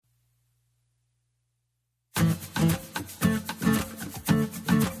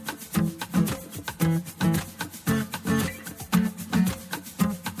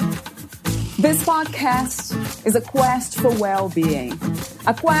This podcast is a quest for well-being,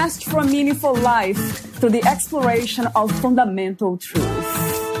 a quest for a meaningful life through the exploration of fundamental truth.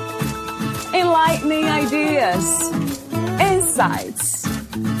 Enlightening ideas, insights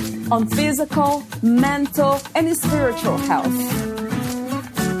on physical, mental, and spiritual health.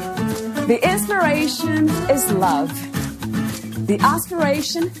 The inspiration is love. The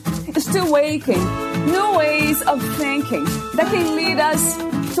aspiration is to awaken new ways of thinking that can lead us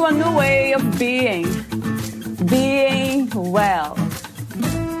to a new way of being well.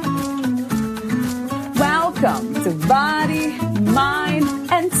 Welcome to Body, Mind,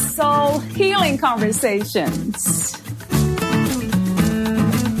 and Soul Healing Conversations.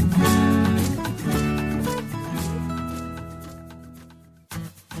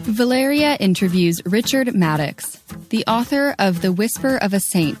 Valeria interviews Richard Maddox, the author of The Whisper of a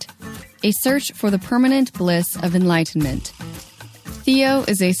Saint, A Search for the Permanent Bliss of Enlightenment. Theo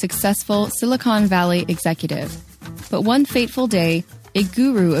is a successful Silicon Valley executive, but one fateful day, a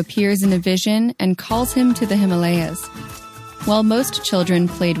guru appears in a vision and calls him to the Himalayas. While most children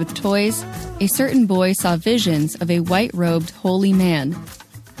played with toys, a certain boy saw visions of a white-robed holy man.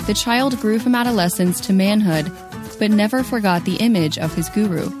 The child grew from adolescence to manhood, but never forgot the image of his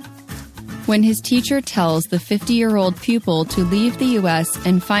guru. When his teacher tells the 50-year-old pupil to leave the U.S.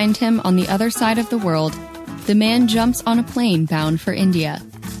 and find him on the other side of the world, the man jumps on a plane bound for India.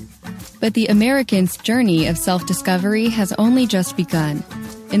 But the American's journey of self-discovery has only just begun.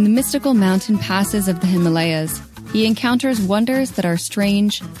 In the mystical mountain passes of the Himalayas, he encounters wonders that are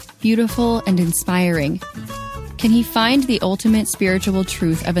strange, beautiful, and inspiring. Can he find the ultimate spiritual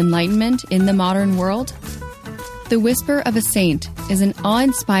truth of enlightenment in the modern world? The Whisper of a Saint is an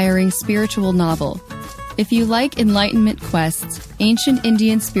awe-inspiring spiritual novel. If you like enlightenment quests, ancient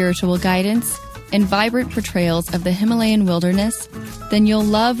Indian spiritual guidance, and vibrant portrayals of the Himalayan wilderness, then you'll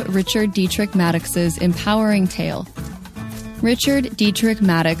love Richard Dietrich Maddox's empowering tale. Richard Dietrich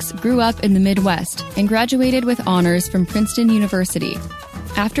Maddox grew up in the Midwest and graduated with honors from Princeton University.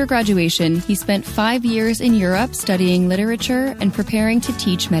 After graduation, he spent 5 years in Europe studying literature and preparing to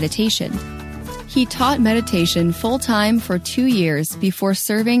teach meditation. He taught meditation full-time for 2 years before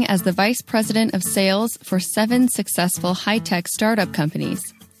serving as the vice president of sales for 7 successful high-tech startup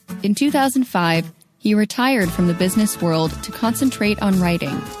companies. In 2005, he retired from the business world to concentrate on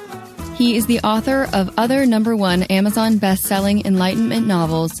writing. He is the author of other #1 Amazon best-selling Enlightenment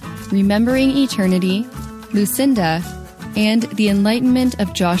novels, Remembering Eternity, Lucinda, and The Enlightenment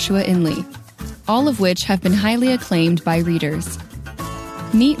of Joshua Inley, all of which have been highly acclaimed by readers.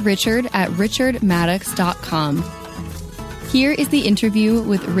 Meet Richard at richardmaddox.com. Here is the interview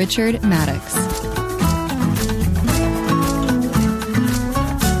with Richard Maddox.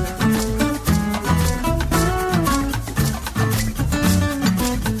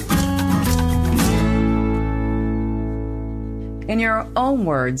 In your own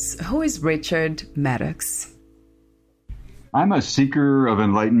words, who is Richard Maddox? I'm a seeker of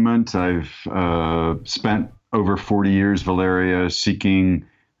enlightenment. I've spent over 40 years, Valeria, seeking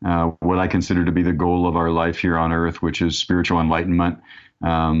what I consider to be the goal of our life here on earth, which is spiritual enlightenment.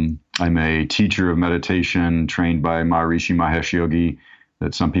 I'm a teacher of meditation trained by Maharishi Mahesh Yogi,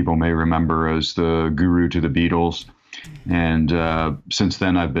 that some people may remember as the guru to the Beatles. And since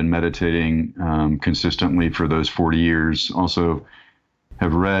then, I've been meditating consistently for those 40 years. Also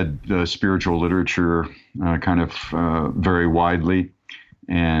have read spiritual literature very widely,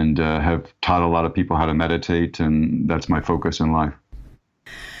 and have taught a lot of people how to meditate, and that's my focus in life.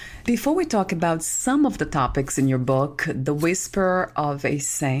 Before we talk about some of the topics in your book, The Whisper of a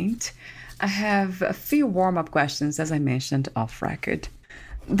Saint, I have a few warm-up questions, as I mentioned off record.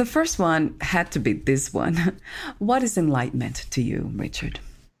 The first one had to be this one. What is enlightenment to you, Richard?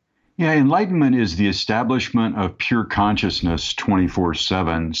 Yeah, enlightenment is the establishment of pure consciousness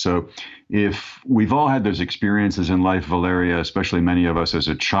 24/7. So if we've all had those experiences in life, Valeria, especially many of us as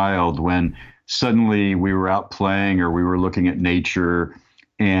a child, when suddenly we were out playing or we were looking at nature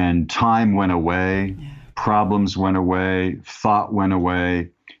and time went away, problems went away, thought went away,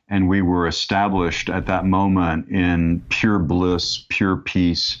 and we were established at that moment in pure bliss, pure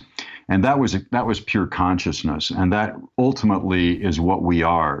peace. And that was pure consciousness. And that ultimately is what we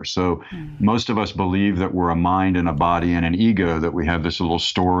are. So most of us believe that we're a mind and a body and an ego, that we have this little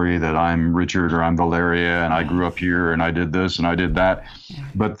story that I'm Richard or I'm Valeria and I grew up here and I did this and I did that.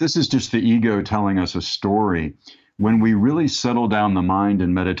 But this is just the ego telling us a story. When we really settle down the mind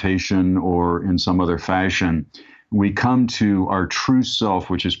in meditation or in some other fashion, we come to our true self,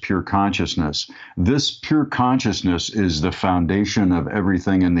 which is pure consciousness. This pure consciousness is the foundation of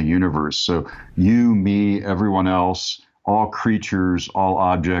everything in the universe. So you, me, everyone else, all creatures, all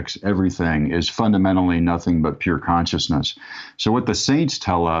objects, everything is fundamentally nothing but pure consciousness. So what the saints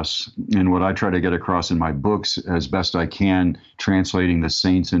tell us, and what I try to get across in my books as best I can, translating the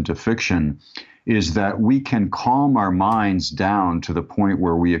saints into fiction, is that we can calm our minds down to the point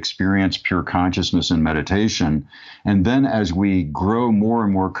where we experience pure consciousness in meditation. And then as we grow more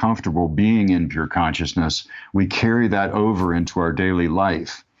and more comfortable being in pure consciousness, we carry that over into our daily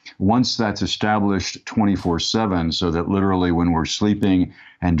life. Once that's established 24/7, so that literally when we're sleeping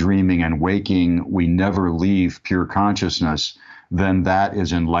and dreaming and waking, we never leave pure consciousness, then that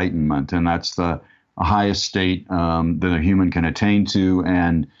is enlightenment. And that's the highest state that a human can attain to.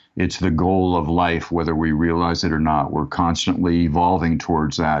 And it's the goal of life, whether we realize it or not. We're constantly evolving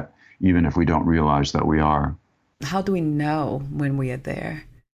towards that, even if we don't realize that we are. How do we know when we are there?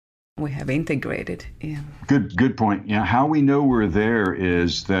 We have integrated. Yeah. Good point. Yeah, how we know we're there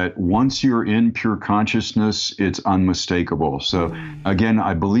is that once you're in pure consciousness, it's unmistakable. So again,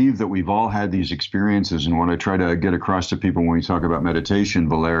 I believe that we've all had these experiences, and what I try to get across to people when we talk about meditation,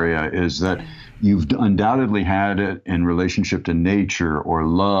 Valeria, is that you've undoubtedly had it in relationship to nature or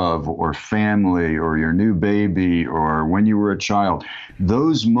love or family or your new baby or when you were a child.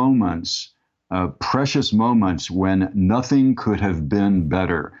 Those moments, precious moments when nothing could have been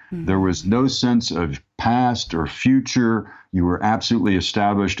better. There was no sense of past or future. You were absolutely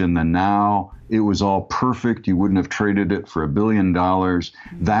established in the now. It was all perfect. You wouldn't have traded it for $1 billion.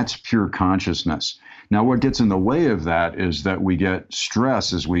 That's pure consciousness. Now, what gets in the way of that is that we get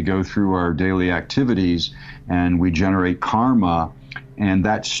stress as we go through our daily activities and we generate karma. And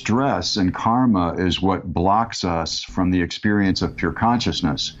that stress and karma is what blocks us from the experience of pure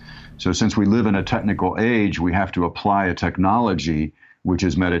consciousness. So since we live in a technical age, we have to apply a technology, which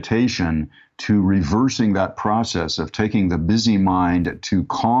is meditation, to reversing that process of taking the busy mind to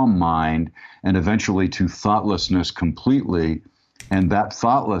calm mind and eventually to thoughtlessness completely. And that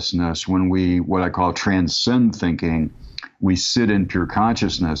thoughtlessness, when we, what I call transcend thinking, we sit in pure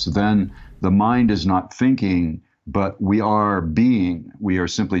consciousness, then the mind is not thinking, but we are being. We are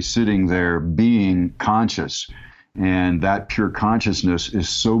simply sitting there being conscious. And that pure consciousness is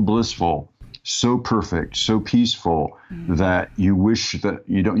so blissful, so perfect, so peaceful that you wish that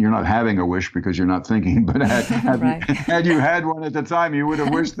you're not having a wish because you're not thinking, but had you had one at the time, you would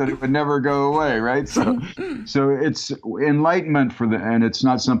have wished that it would never go away, right? So it's enlightenment and it's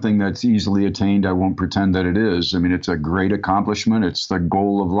not something that's easily attained. I won't pretend that it is. I mean, it's a great accomplishment. It's the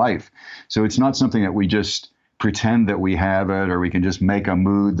goal of life. So it's not something that we just pretend that we have it, or we can just make a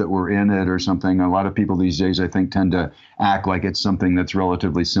mood that we're in it or something. A lot of people these days, I think, tend to act like it's something that's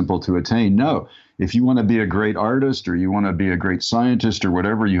relatively simple to attain. No, if you want to be a great artist or you want to be a great scientist or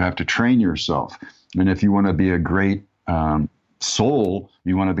whatever, you have to train yourself. And if you want to be a great soul,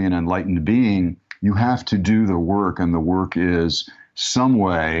 you want to be an enlightened being, you have to do the work. And the work is some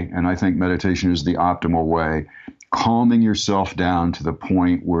way, and I think meditation is the optimal way, calming yourself down to the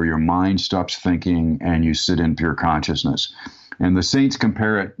point where your mind stops thinking and you sit in pure consciousness. And the saints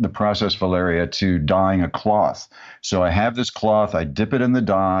compare the process, Valeria, to dyeing a cloth. So I have this cloth, I dip it in the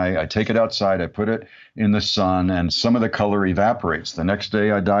dye, I take it outside, I put it in the sun, and some of the color evaporates. The next day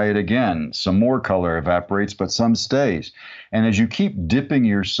I dye it again. Some more color evaporates, but some stays. And as you keep dipping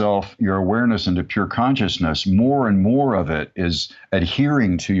your awareness into pure consciousness, more and more of it is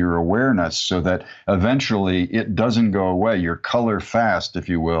adhering to your awareness so that eventually it doesn't go away. Your color fast, if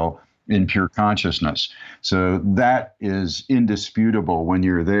you will, in pure consciousness. So that is indisputable when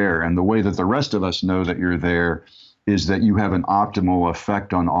you're there. And the way that the rest of us know that you're there is that you have an optimal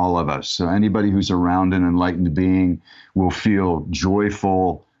effect on all of us. So anybody who's around an enlightened being will feel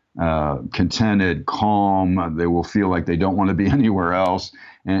joyful, contented, calm. They will feel like they don't want to be anywhere else.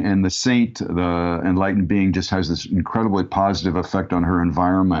 And the saint, the enlightened being, just has this incredibly positive effect on her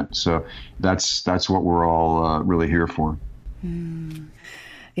environment. So that's what we're all really here for.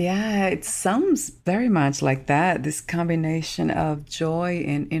 Yeah, it sounds very much like that, this combination of joy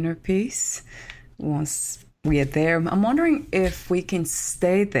and inner peace. Once we are there, I'm wondering if we can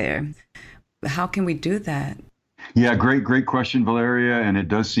stay there. How can we do that? Yeah, great question, Valeria. And it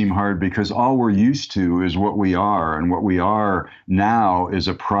does seem hard because all we're used to is what we are. And what we are now is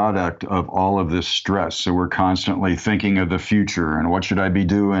a product of all of this stress. So we're constantly thinking of the future and what should I be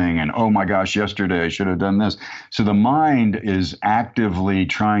doing? And oh my gosh, yesterday I should have done this. So the mind is actively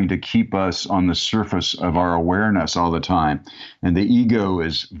trying to keep us on the surface of our awareness all the time. And the ego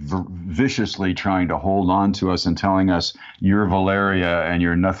is viciously trying to hold on to us and telling us you're Valeria and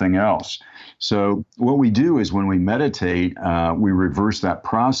you're nothing else. So what we do is when we meditate, we reverse that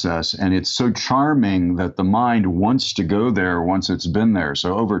process. And it's so charming that the mind wants to go there once it's been there.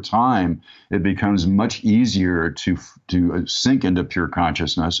 So over time, it becomes much easier to sink into pure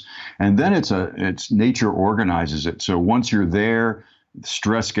consciousness. And then it's nature organizes it. So once you're there,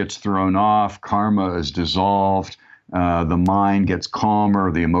 stress gets thrown off, karma is dissolved. The mind gets calmer,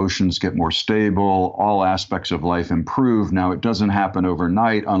 the emotions get more stable, all aspects of life improve. Now, it doesn't happen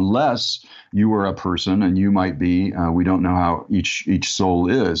overnight unless you are a person, and you might be. We don't know how each soul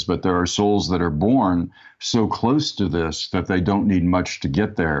is, but there are souls that are born so close to this that they don't need much to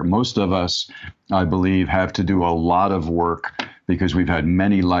get there. Most of us, I believe, have to do a lot of work because we've had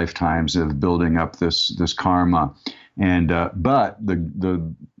many lifetimes of building up this karma. And but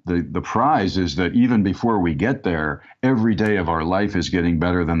the prize is that even before we get there, every day of our life is getting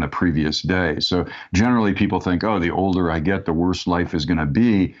better than the previous day. So generally people think, oh, the older I get, the worse life is going to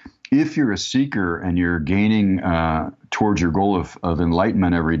be. If you're a seeker and you're gaining towards your goal of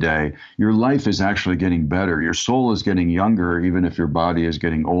enlightenment every day, your life is actually getting better. Your soul is getting younger, even if your body is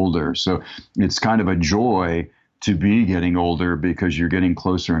getting older. So it's kind of a joy to be getting older because you're getting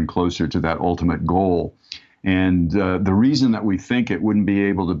closer and closer to that ultimate goal. And the reason that we think it wouldn't be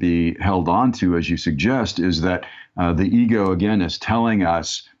able to be held on to, as you suggest, is that the ego, again, is telling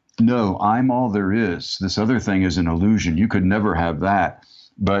us, no, I'm all there is. This other thing is an illusion. You could never have that.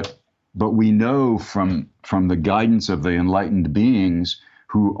 But we know from the guidance of the enlightened beings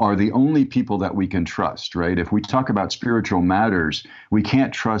who are the only people that we can trust, right? If we talk about spiritual matters, we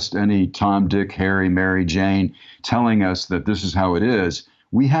can't trust any Tom, Dick, Harry, Mary, Jane telling us that this is how it is.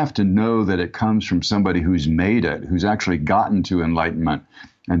 We have to know that it comes from somebody who's made it, who's actually gotten to enlightenment.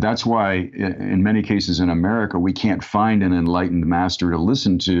 And that's why in many cases in America, we can't find an enlightened master to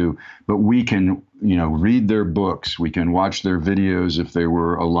listen to, but we can, read their books. We can watch their videos if they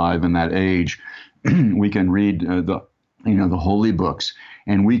were alive in that age. We can read the holy books,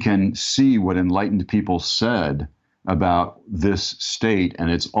 and we can see what enlightened people said about this state, and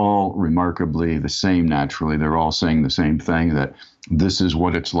it's all remarkably the same naturally. They're all saying the same thing, that this is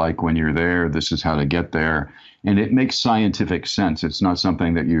what it's like when you're there, this is how to get there. And it makes scientific sense. It's not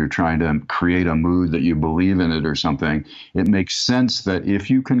something that you're trying to create a mood that you believe in it or something. It makes sense that if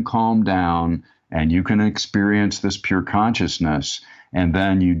you can calm down and you can experience this pure consciousness, and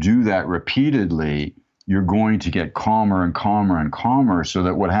then you do that repeatedly, you're going to get calmer and calmer and calmer, so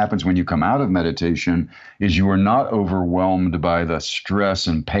that what happens when you come out of meditation is you are not overwhelmed by the stress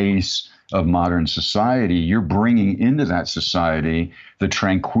and pace of modern society. You're bringing into that society the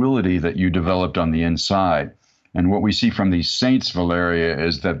tranquility that you developed on the inside. And what we see from these saints, Valeria,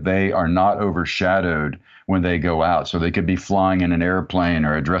 is that they are not overshadowed when they go out. So they could be flying in an airplane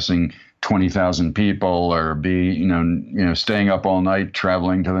or addressing 20,000 people, or be, staying up all night,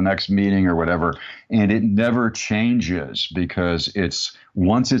 traveling to the next meeting or whatever. And it never changes, because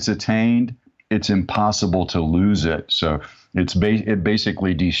once it's attained, it's impossible to lose it. So it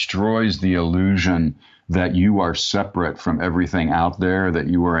basically destroys the illusion that you are separate from everything out there, that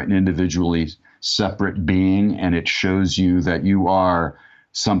you are an individually separate being, and it shows you that you are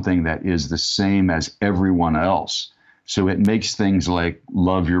something that is the same as everyone else. So it makes things like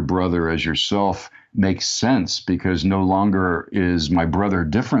love your brother as yourself make sense, because no longer is my brother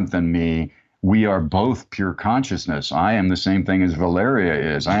different than me. We are both pure consciousness. I am the same thing as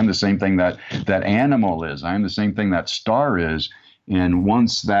Valeria is. I am the same thing that animal is. I am the same thing that star is. And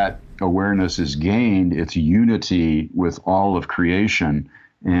once that awareness is gained, it's unity with all of creation.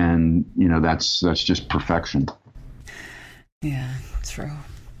 And, that's just perfection. Yeah, true.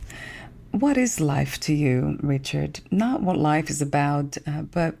 What is life to you, Richard? Not what life is about,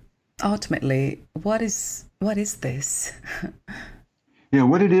 but ultimately, what is this? Yeah,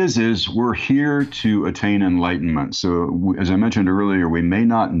 what it is we're here to attain enlightenment. So as I mentioned earlier, we may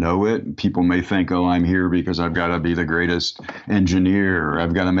not know it. People may think, oh, I'm here because I've got to be the greatest engineer, or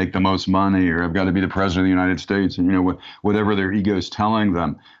I've got to make the most money, or I've got to be the president of the United States, and whatever their ego is telling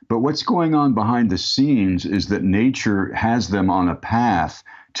them. But what's going on behind the scenes is that nature has them on a path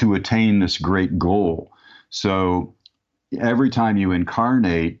to attain this great goal. So every time you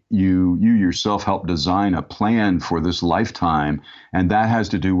incarnate, you yourself help design a plan for this lifetime, and that has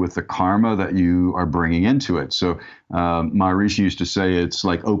to do with the karma that you are bringing into it. So Maharishi used to say it's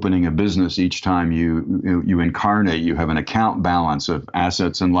like opening a business. Each time you incarnate, you have an account balance of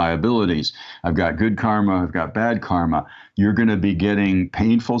assets and liabilities. I've got good karma, I've got bad karma. You're going to be getting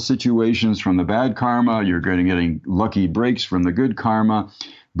painful situations from the bad karma. You're going to be getting lucky breaks from the good karma.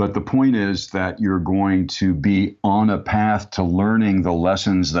 But the point is that you're going to be on a path to learning the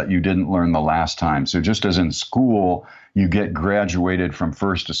lessons that you didn't learn the last time. So just as in school, you get graduated from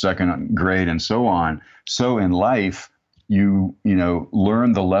first to second grade and so on, so in life, you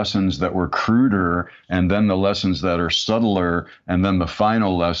learn the lessons that were cruder, and then the lessons that are subtler, and then the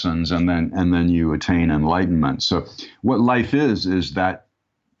final lessons, and then you attain enlightenment. So what life is that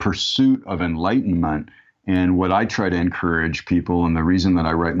pursuit of enlightenment. And what I try to encourage people, and the reason that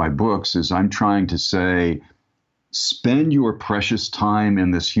I write my books, is I'm trying to say, spend your precious time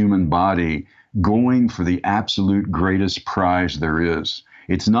in this human body going for the absolute greatest prize there is.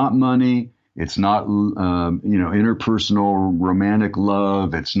 It's not money. It's not, interpersonal romantic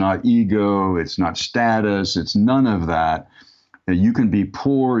love. It's not ego. It's not status. It's none of that. You can be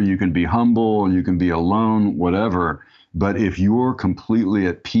poor. You can be humble. You can be alone, whatever. But if you're completely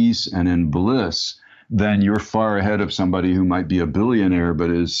at peace and in bliss, then you're far ahead of somebody who might be a billionaire but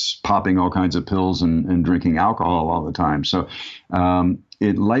is popping all kinds of pills and drinking alcohol all the time. So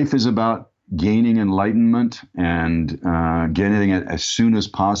life is about gaining enlightenment and getting it as soon as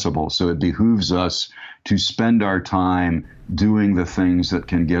possible. So it behooves us to spend our time doing the things that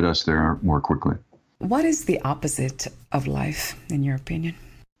can get us there more quickly. What is the opposite of life, in your opinion?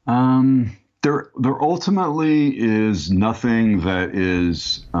 There ultimately is nothing that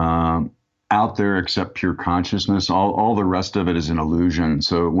is out there except pure consciousness. All the rest of it is an illusion.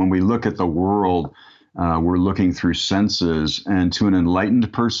 So when we look at the world, we're looking through senses, and to an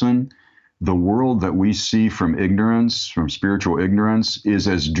enlightened person, the world that we see from ignorance, from spiritual ignorance, is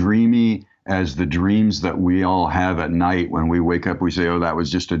as dreamy as the dreams that we all have at night. When we wake up, we say, oh, that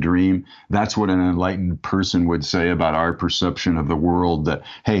was just a dream. That's what an enlightened person would say about our perception of the world, that,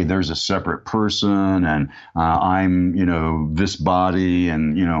 hey, there's a separate person, and I'm, this body,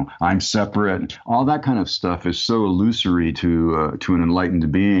 and, I'm separate. All that kind of stuff is so illusory to an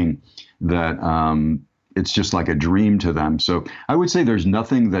enlightened being that it's just like a dream to them. So I would say there's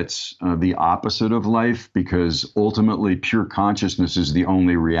nothing that's the opposite of life, because ultimately pure consciousness is the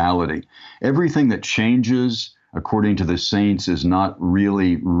only reality. Everything that changes, according to the saints, is not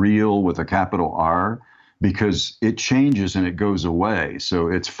really real with a capital R, because it changes and it goes away. So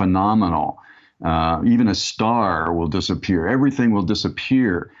it's phenomenal. Even a star will disappear. Everything will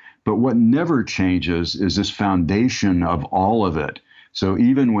disappear. But what never changes is this foundation of all of it. So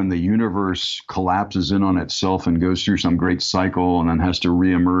even when the universe collapses in on itself and goes through some great cycle and then has to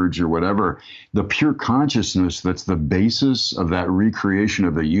reemerge or whatever, the pure consciousness that's the basis of that recreation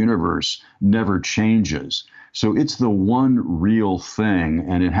of the universe never changes. So it's the one real thing,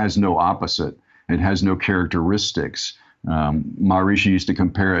 and it has no opposite. It has no characteristics. Maharishi used to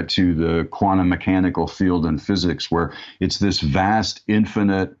compare it to the quantum mechanical field in physics, where it's this vast,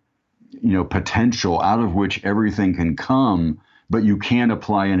 infinite, potential out of which everything can come, but you can't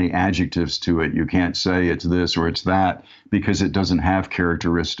apply any adjectives to it. You can't say it's this or it's that, because it doesn't have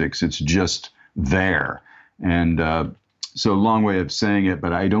characteristics. It's just there. And so long way of saying it,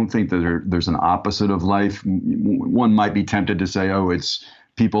 but I don't think that there's an opposite of life. One might be tempted to say, oh, it's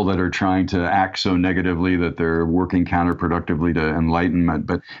people that are trying to act so negatively that they're working counterproductively to enlightenment.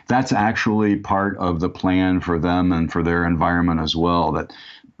 But that's actually part of the plan for them and for their environment as well. That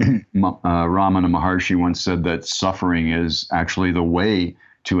Ramana Maharshi once said that suffering is actually the way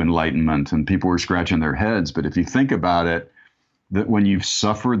to enlightenment, and people were scratching their heads. But if you think about it, that when you've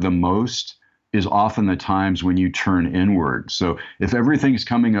suffered the most is often the times when you turn inward. So if everything's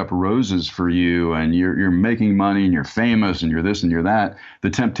coming up roses for you, and you're making money, and you're famous, and you're this and you're that, the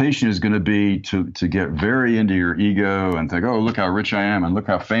temptation is going to be to get very into your ego and think, oh, look how rich I am, and look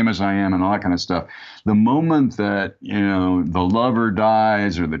how famous I am, and all that kind of stuff. The moment that, the lover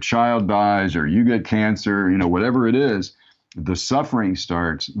dies, or the child dies, or you get cancer, whatever it is, the suffering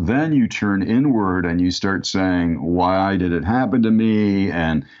starts. Then you turn inward and you start saying, why did it happen to me?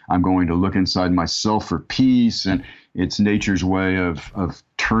 And I'm going to look inside myself for peace. And it's nature's way of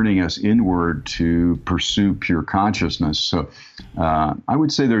turning us inward to pursue pure consciousness. So I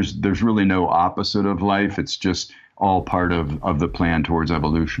would say there's really no opposite of life. It's just all part of the plan towards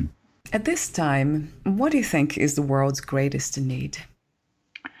evolution. At this time, what do you think is the world's greatest need?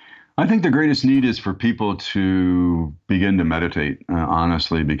 I think the greatest need is for people to begin to meditate,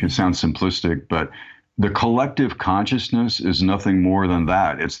 honestly, because it sounds simplistic, but the collective consciousness is nothing more than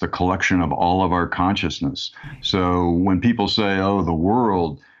that. It's the collection of all of our consciousness. So when people say, oh, the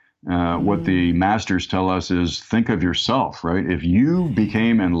world, what the masters tell us is think of yourself, right? If you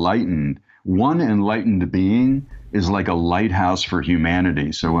became enlightened, one enlightened being is like a lighthouse for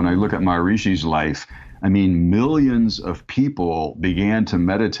humanity. So when I look at Maharishi's life, I mean, millions of people began to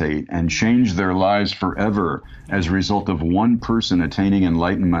meditate and change their lives forever as a result of one person attaining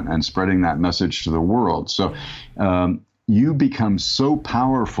enlightenment and spreading that message to the world. So you become so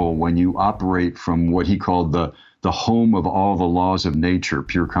powerful when you operate from what he called the home of all the laws of nature,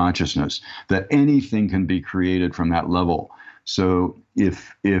 pure consciousness, that anything can be created from that level. So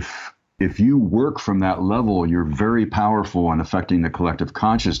if you work from that level, you're very powerful in affecting the collective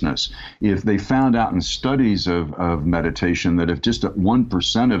consciousness. If they found out in studies of meditation that if just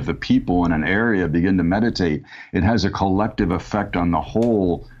 1% of the people in an area begin to meditate, it has a collective effect on the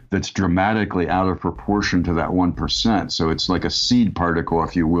whole that's dramatically out of proportion to that 1%. So it's like a seed particle,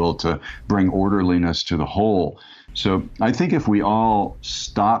 if you will, to bring orderliness to the whole. So I think if we all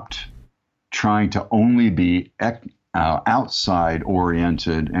stopped trying to only be outside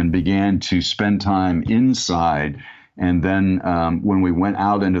oriented and began to spend time inside, and then when we went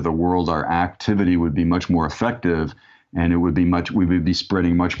out into the world, our activity would be much more effective, and we would be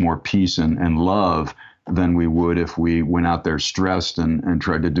spreading much more peace and love than we would if we went out there stressed and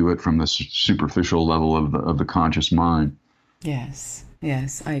tried to do it from the superficial level of the conscious mind. Yes,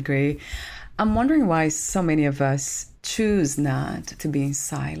 I agree. I'm wondering why so many of us choose not to be in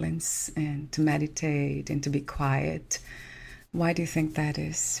silence and to meditate and to be quiet. Why do you think that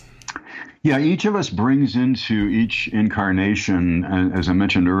is? Yeah, each of us brings into each incarnation, as I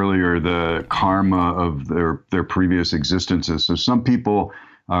mentioned earlier, the karma of their previous existences. So some people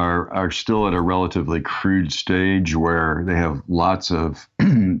are still at a relatively crude stage where they have lots of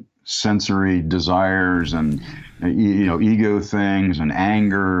sensory desires and ego things and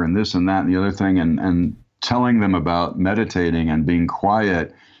anger and this and that and the other thing, and telling them about meditating and being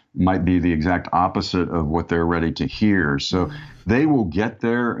quiet might be the exact opposite of what they're ready to hear. So they will get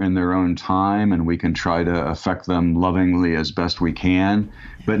there in their own time, and we can try to affect them lovingly as best we can.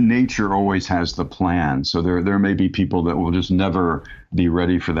 But nature always has the plan. So there may be people that will just never be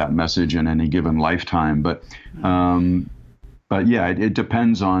ready for that message in any given lifetime. But yeah, it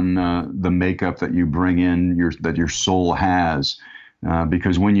depends on the makeup that you bring in, that your soul has.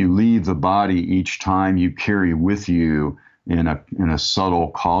 Because when you leave the body, each time you carry with you in a subtle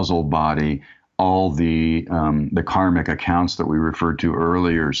causal body all the karmic accounts that we referred to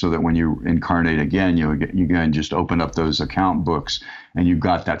earlier, so that when you incarnate again, you can just open up those account books and you've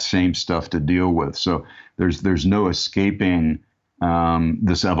got that same stuff to deal with. So there's no escaping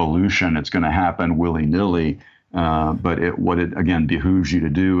this evolution. It's going to happen willy-nilly. But what it again behooves you to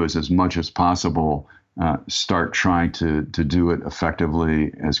do is, as much as possible, start trying to do it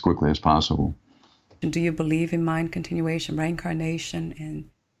effectively as quickly as possible. Do you believe in mind continuation, reincarnation, and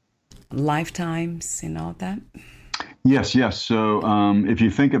lifetimes and all that? Yes. So if you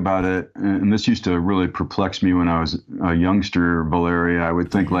think about it, and this used to really perplex me when I was a youngster, Valeria, I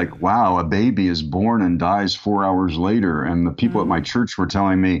would think like, wow, a baby is born and dies 4 hours later. And the people at my church were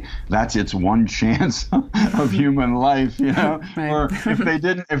telling me that's its one chance of human life, Right. Or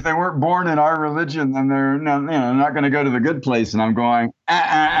if they weren't born in our religion, then they're not going to go to the good place. And I'm going,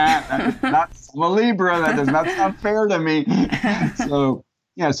 not I'm a Libra. That does not sound fair to me.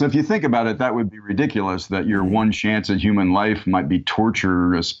 So if you think about it, that would be ridiculous, that your one chance at human life might be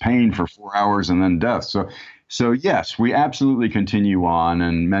torturous pain for 4 hours and then death. So yes, we absolutely continue on,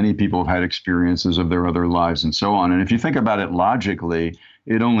 and many people have had experiences of their other lives and so on. And if you think about it logically,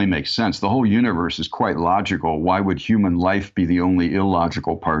 it only makes sense. The whole universe is quite logical. Why would human life be the only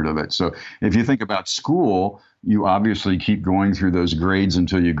illogical part of it? So if you think about school, you obviously keep going through those grades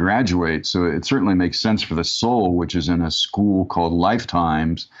until you graduate. So it certainly makes sense for the soul, which is in a school called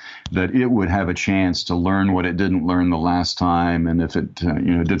lifetimes, that it would have a chance to learn what it didn't learn the last time, and if it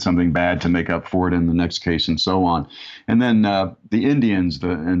did something bad, to make up for it in the next case, and so on. And then the Indians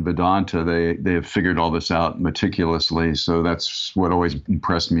in Vedanta, they have figured all this out meticulously. So that's what always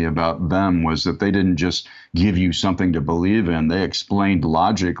impressed me about them, was that they didn't just give you something to believe in. They explained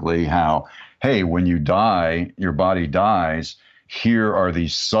logically how, hey, when you die, your body dies. Here are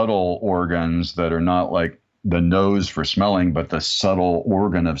these subtle organs that are not like the nose for smelling, but the subtle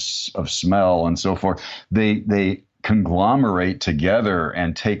organ of smell and so forth. They conglomerate together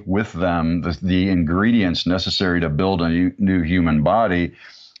and take with them the ingredients necessary to build a new human body.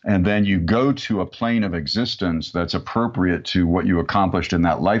 And then you go to a plane of existence that's appropriate to what you accomplished in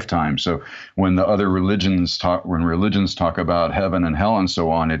that lifetime. So when religions talk about heaven and hell and so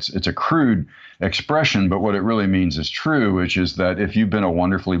on, it's a crude expression, but what it really means is true, which is that if you've been a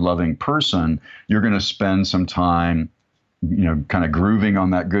wonderfully loving person, you're going to spend some time, kind of grooving on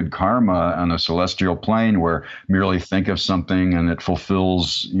that good karma on a celestial plane, where merely think of something and it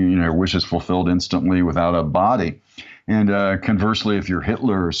fulfills, wish is fulfilled instantly without a body. And conversely, if you're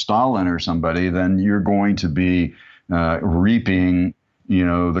Hitler or Stalin or somebody, then you're going to be reaping,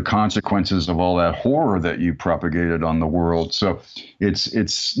 the consequences of all that horror that you propagated on the world. So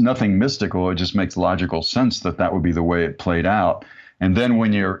it's nothing mystical. It just makes logical sense that that would be the way it played out. And then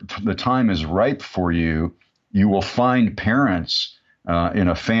when the time is ripe for you, you will find parents in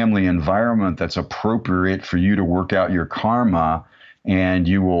a family environment that's appropriate for you to work out your karma, and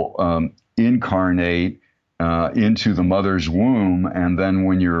you will incarnate into the mother's womb. And then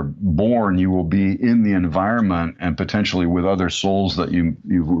when you're born, you will be in the environment and potentially with other souls that you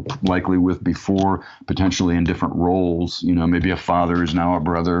were likely with before, potentially in different roles. Maybe a father is now a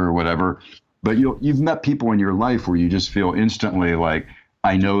brother or whatever. But you've met people in your life where you just feel instantly like,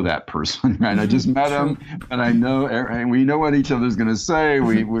 I know that person, right? I just met him, and I know, and we know what each other's going to say.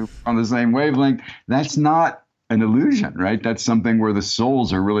 We're on the same wavelength. That's not an illusion, right? That's something where the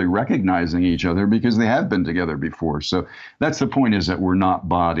souls are really recognizing each other because they have been together before. So that's the point, is that we're not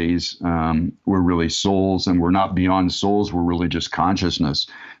bodies. We're really souls, and we're not beyond souls. We're really just consciousness.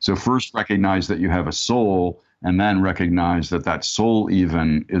 So first recognize that you have a soul, and then recognize that that soul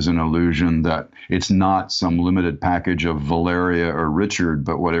even is an illusion, that it's not some limited package of Valeria or Richard,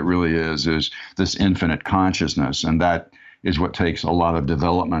 but what it really is this infinite consciousness. And that is what takes a lot of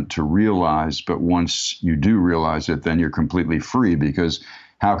development to realize. But once you do realize it, then you're completely free, because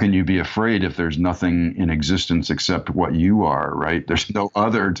how can you be afraid if there's nothing in existence except what you are, right? There's no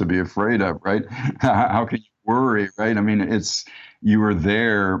other to be afraid of, right? How can you worry, right? I mean, you are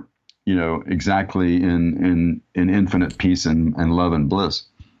there, exactly in infinite peace and love and bliss.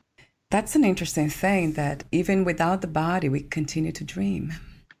 That's an interesting thing, that even without the body, we continue to dream.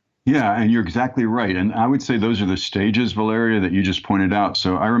 Yeah, and you're exactly right. And I would say those are the stages, Valeria, that you just pointed out.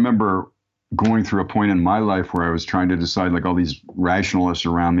 So I remember going through a point in my life where I was trying to decide, like all these rationalists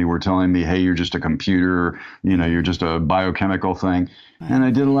around me were telling me, hey, you're just a computer, you're just a biochemical thing. And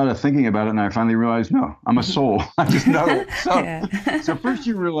I did a lot of thinking about it, and I finally realized, no, I'm a soul. I just know it. So first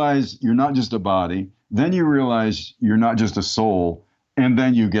you realize you're not just a body, then you realize you're not just a soul, and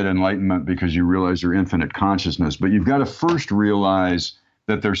then you get enlightenment because you realize your infinite consciousness. But you've got to first realize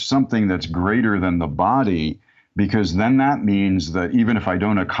that there's something that's greater than the body, because then that means that even if I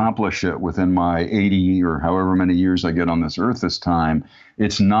don't accomplish it within my 80 or however many years I get on this earth this time,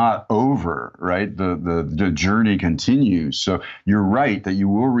 it's not over, right? The journey continues. So you're right that you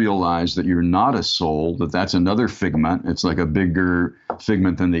will realize that you're not a soul, that's another figment. It's like a bigger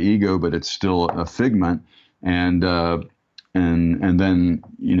figment than the ego, but it's still a figment. And then,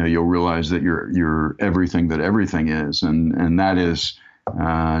 you'll realize that you're everything that everything is. And that is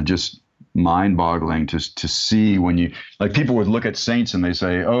just mind-boggling to see, when you, like, people would look at saints and they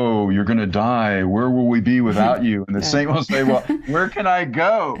say, oh, you're going to die, where will we be without you? And the saint will say, well, where can I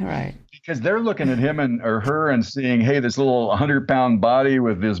go? Right. Because they're looking at him or her and seeing, hey, this little 100-pound body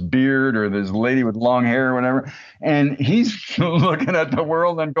with this beard, or this lady with long hair or whatever. And he's looking at the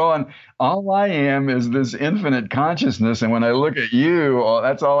world and going, all I am is this infinite consciousness. And when I look at you,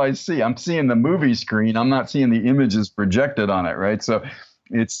 that's all I see. I'm seeing the movie screen. I'm not seeing the images projected on it, right? So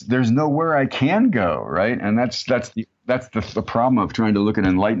there's nowhere I can go, right? And that's the problem of trying to look at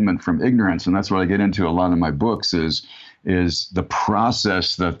enlightenment from ignorance. And that's what I get into a lot of my books is the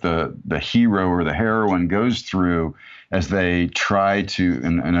process that the hero or the heroine goes through as they try to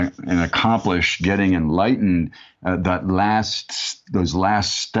and accomplish getting enlightened. Those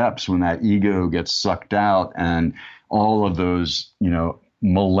last steps, when that ego gets sucked out, and all of those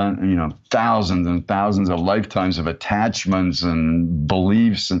thousands and thousands of lifetimes of attachments and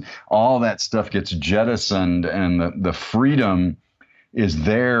beliefs and all that stuff gets jettisoned, and the freedom is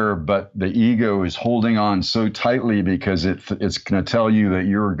there, but the ego is holding on so tightly because it's going to tell you that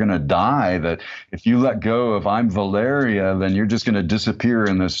you're going to die, that if you let go of I'm Valeria, then you're just going to disappear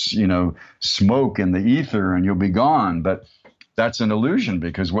in this, smoke in the ether, and you'll be gone. But that's an illusion,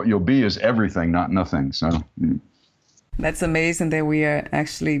 because what you'll be is everything, not nothing. So that's amazing that we are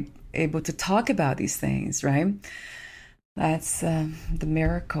actually able to talk about these things, right? That's the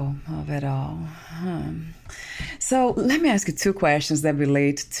miracle of it all. So let me ask you two questions that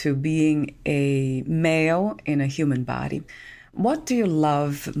relate to being a male in a human body. What do you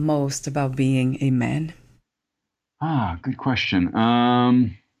love most about being a man? Good question.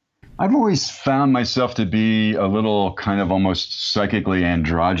 I've always found myself to be a little kind of almost psychically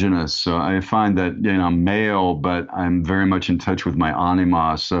androgynous. So I find that, I'm male, but I'm very much in touch with my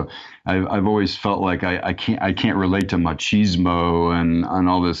anima. So I've always felt like I can't relate to machismo and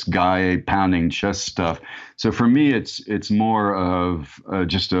all this guy pounding chest stuff. So for me, it's more of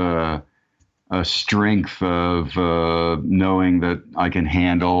just a a strength of knowing that I can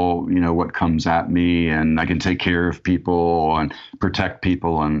handle, what comes at me, and I can take care of people and protect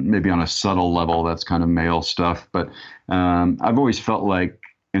people. And maybe on a subtle level, that's kind of male stuff. But I've always felt like,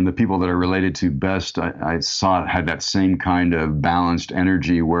 and the people that are related to best, I saw it had that same kind of balanced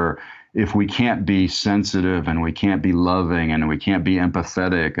energy where if we can't be sensitive and we can't be loving and we can't be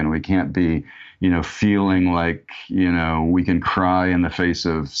empathetic and we can't be, feeling like, we can cry in the face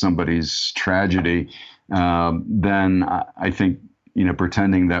of somebody's tragedy, then I think,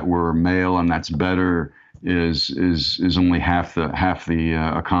 pretending that we're male and that's better is only half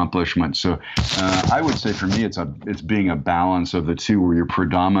the accomplishment. So I would say for me, it's being a balance of the two, where you're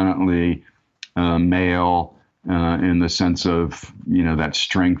predominantly male in the sense of that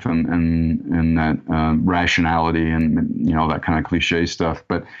strength and that rationality and all that kind of cliche stuff,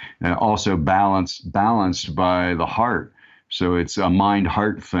 but also balanced by the heart. So it's a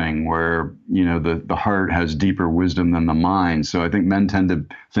mind-heart thing where, the heart has deeper wisdom than the mind. So I think men tend to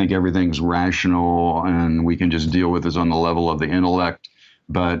think everything's rational and we can just deal with this on the level of the intellect.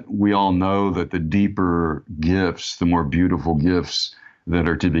 But we all know that the deeper gifts, the more beautiful gifts that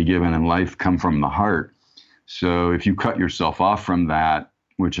are to be given in life come from the heart. So if you cut yourself off from that,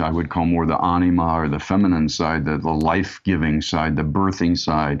 which I would call more the anima or the feminine side, the life-giving side, the birthing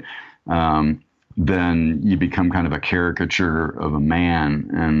side, then you become kind of a caricature of a man.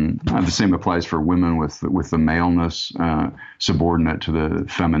 And the same applies for women with the maleness subordinate to the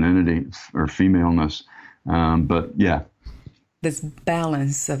femininity or femaleness. But yeah. This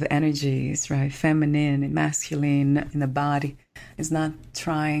balance of energies, right? Feminine and masculine in the body is not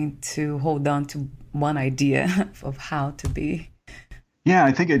trying to hold on to one idea of how to be. Yeah,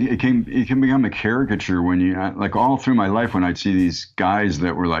 I think it can become a caricature when you, like, all through my life when I'd see these guys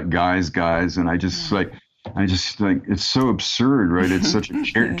that were like guys, and I just think it's so absurd, right? It's such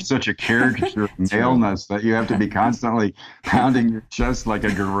a caricature of maleness that you have to be constantly pounding your chest like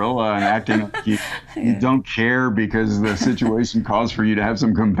a gorilla and acting like you don't care because the situation calls for you to have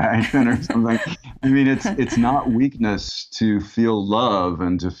some compassion or something. I mean, it's not weakness to feel love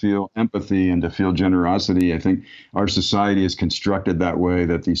and to feel empathy and to feel generosity. I think our society is constructed that way,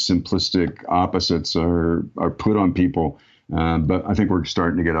 that these simplistic opposites are put on people. But I think we're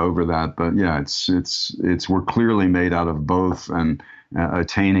starting to get over that. But yeah, it's we're clearly made out of both, and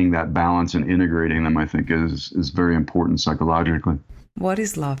attaining that balance and integrating them, I think, is very important psychologically. What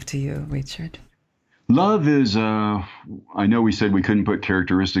is love to you, Richard? Love is, I know we said we couldn't put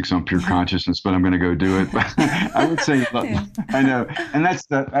characteristics on pure consciousness, but I'm going to go do it. But I would say, I know. And that's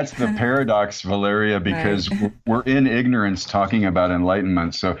the paradox, Valeria, because we're in ignorance talking about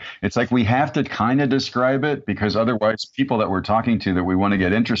enlightenment. So it's like we have to kind of describe it, because otherwise people that we're talking to that we want to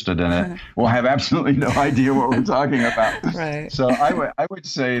get interested in it will have absolutely no idea what we're talking about. Right. So I would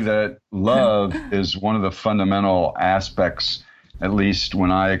say that love is one of the fundamental aspects, at least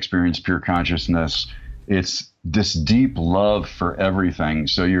when I experience pure consciousness. It's this deep love for everything.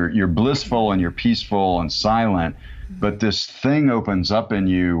 So you're blissful and you're peaceful and silent, but this thing opens up in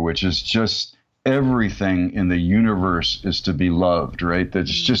you, which is just everything in the universe is to be loved, right?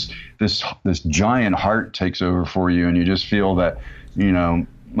 That's just this giant heart takes over for you, and you just feel that,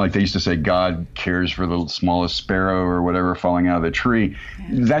 like they used to say, God cares for the smallest sparrow or whatever falling out of the tree.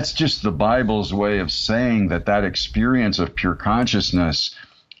 Yeah. That's just the Bible's way of saying that experience of pure consciousness.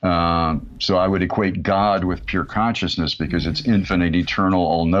 So I would equate God with pure consciousness, because it's infinite, eternal,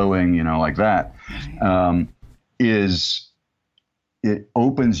 all-knowing, like that. It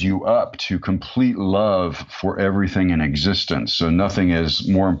opens you up to complete love for everything in existence. So nothing is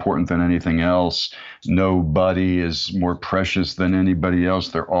more important than anything else. Nobody is more precious than anybody else.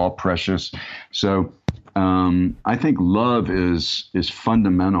 They're all precious. So I think love is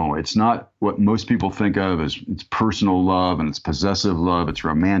fundamental. It's not what most people think of as it's personal love and it's possessive love. It's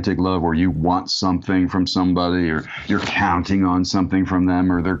romantic love, where you want something from somebody, or you're counting on something from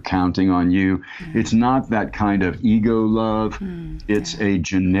them, or they're counting on you. It's not that kind of ego love. It's a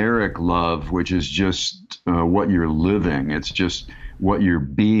generic love, which is just what you're living. It's just what you're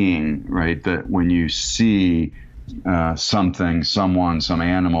being, right? That when you see something, someone, some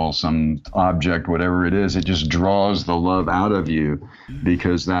animal, some object, whatever it is, it just draws the love out of you,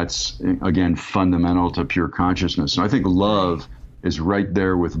 because that's, again, fundamental to pure consciousness. So I think love is right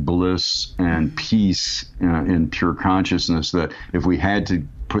there with bliss and peace in pure consciousness, that if we had to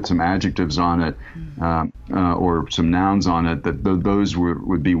put some adjectives on it or some nouns on it, that those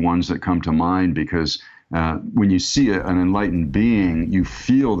would be ones that come to mind, because when you see an enlightened being, you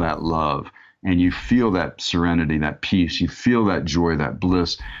feel that love. And you feel that serenity, that peace, you feel that joy, that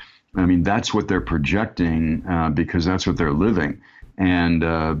bliss. I mean, that's what they're projecting, because that's what they're living.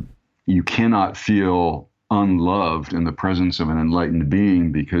 And you cannot feel unloved in the presence of an enlightened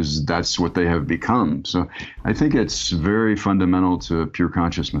being because that's what they have become. So I think it's very fundamental to pure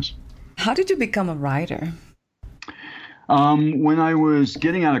consciousness. How did you become a writer? When I was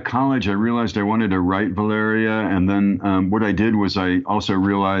getting out of college, I realized I wanted to write Valeria. And then what I did was I also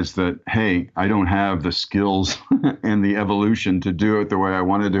realized that, hey, I don't have the skills and the evolution to do it the way I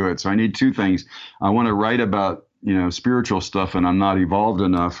want to do it. So I need two things. I want to write about, spiritual stuff, and I'm not evolved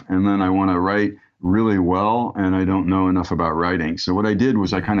enough. And then I want to write really well, and I don't know enough about writing. So what I did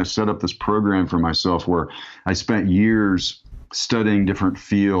was I kind of set up this program for myself where I spent years studying different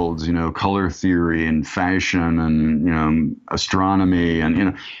fields, color theory and fashion and, astronomy.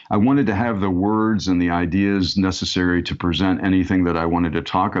 And, I wanted to have the words and the ideas necessary to present anything that I wanted to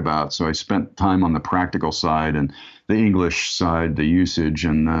talk about. So I spent time on the practical side and the English side, the usage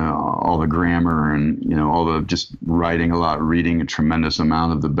and all the grammar and, all the just writing a lot, reading a tremendous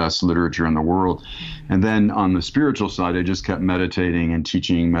amount of the best literature in the world. And then on the spiritual side, I just kept meditating and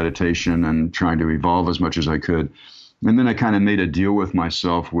teaching meditation and trying to evolve as much as I could. And then I kind of made a deal with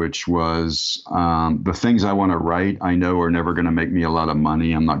myself, which was the things I want to write, I know are never going to make me a lot of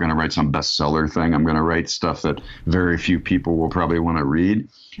money. I'm not going to write some bestseller thing. I'm going to write stuff that very few people will probably want to read.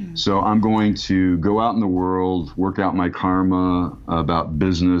 So I'm going to go out in the world, work out my karma about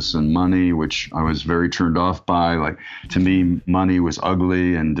business and money, which I was very turned off by. Like, to me, money was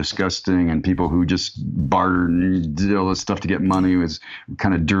ugly and disgusting, and people who just bartered and did all this stuff to get money was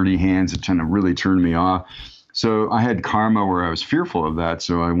kind of dirty hands. It kind of really turned me off. So I had karma where I was fearful of that.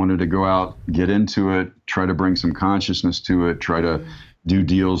 So I wanted to go out, get into it, try to bring some consciousness to it, try to do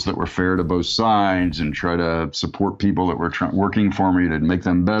deals that were fair to both sides, and try to support people that were working for me to make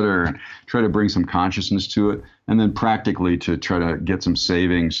them better, and try to bring some consciousness to it. And then practically to try to get some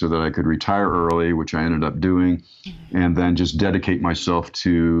savings so that I could retire early, which I ended up doing, and then just dedicate myself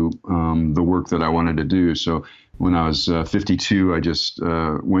to the work that I wanted to do. So when I was 52, I just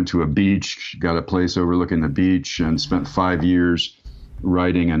went to a beach, got a place overlooking the beach, and spent 5 years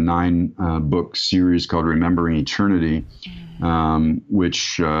writing a 9-book series called Remembering Eternity,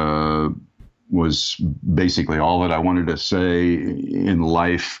 which was basically all that I wanted to say in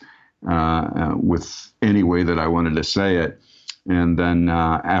life with any way that I wanted to say it. And then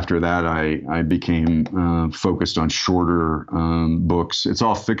after that, I became focused on shorter books. It's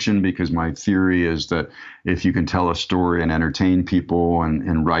all fiction because my theory is that if you can tell a story and entertain people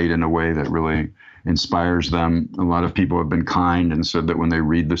and write in a way that really inspires them, a lot of people have been kind and said that when they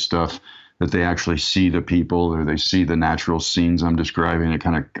read the stuff, that they actually see the people or they see the natural scenes I'm describing. It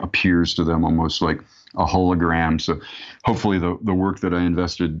kind of appears to them almost like a hologram. So hopefully the work that I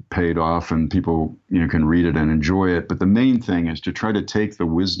invested paid off and people can read it and enjoy it. But the main thing is to try to take the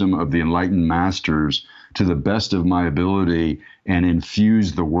wisdom of the enlightened masters to the best of my ability and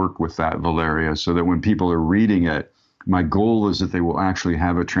infuse the work with that, Valeria, so that when people are reading it, my goal is that they will actually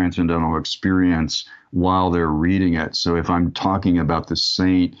have a transcendental experience while they're reading it. So if I'm talking about the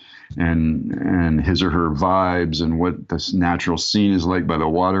saint and his or her vibes and what this natural scene is like by the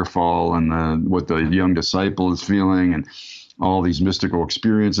waterfall and what the young disciple is feeling and all these mystical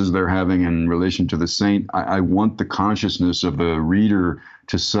experiences they're having in relation to the saint, I want the consciousness of the reader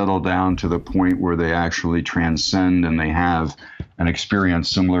to settle down to the point where they actually transcend and they have an experience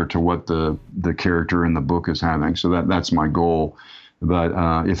similar to what the character in the book is having. So that's my goal.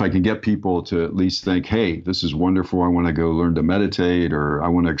 But if I can get people to at least think, hey, this is wonderful, I want to go learn to meditate, or I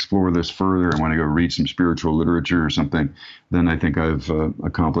want to explore this further, I want to go read some spiritual literature or something, then I think I've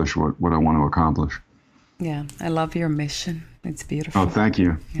accomplished what I want to accomplish. Yeah, I love your mission. It's beautiful. Oh, thank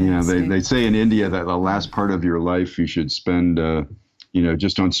you. Yeah, they say in India that the last part of your life you should spend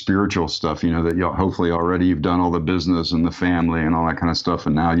just on spiritual stuff, that hopefully already you've done all the business and the family and all that kind of stuff.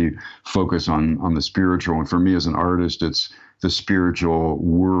 And now you focus on the spiritual. And for me as an artist, it's the spiritual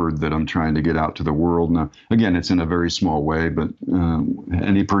word that I'm trying to get out to the world. Now, again, it's in a very small way, but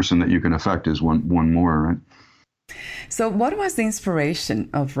any person that you can affect is one more, right? So what was the inspiration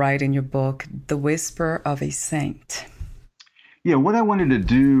of writing your book, The Whisper of a Saint? Yeah, what I wanted to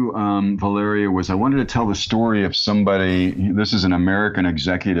do, Valeria, was I wanted to tell the story of somebody. This is an American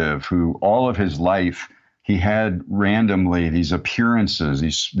executive who all of his life he had randomly these appearances,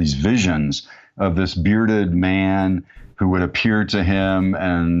 these visions of this bearded man who would appear to him,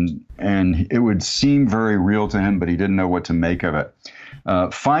 and it would seem very real to him, but he didn't know what to make of it.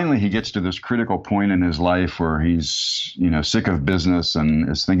 Finally, he gets to this critical point in his life where he's, sick of business and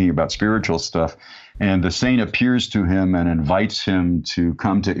is thinking about spiritual stuff. And the saint appears to him and invites him to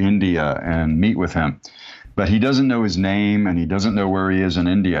come to India and meet with him. But he doesn't know his name and he doesn't know where he is in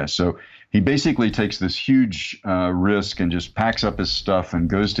India. So he basically takes this huge risk and just packs up his stuff and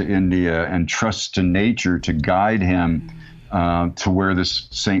goes to India and trusts to nature to guide him to where this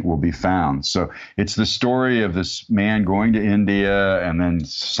saint will be found. So it's the story of this man going to India, and then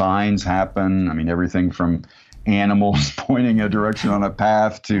signs happen. I mean, everything from animals pointing a direction on a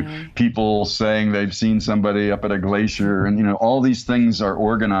path to people saying they've seen somebody up at a glacier. And, all these things are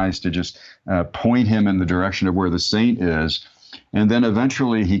organized to just point him in the direction of where the saint is. And then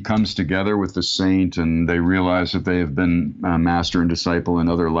eventually he comes together with the saint, and they realize that they have been master and disciple in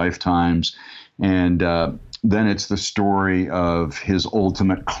other lifetimes. And then it's the story of his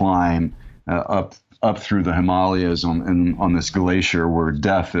ultimate climb up through the Himalayas on this glacier where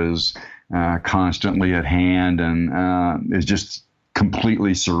death is constantly at hand, and is just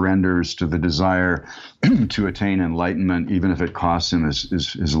completely surrenders to the desire to attain enlightenment, even if it costs him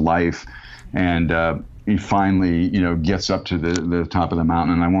his life. And he finally, gets up to the top of the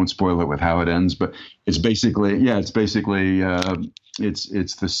mountain, and I won't spoil it with how it ends, but it's basically it's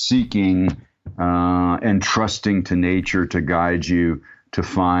the seeking and trusting to nature to guide you to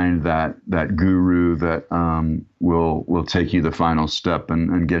find that guru that will take you the final step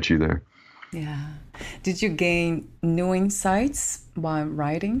and get you there. Yeah. Did you gain new insights while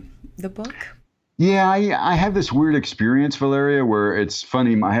writing the book? Yeah, I have this weird experience, Valeria, where it's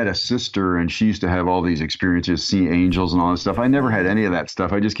funny. I had a sister, and she used to have all these experiences, see angels and all this stuff. I never had any of that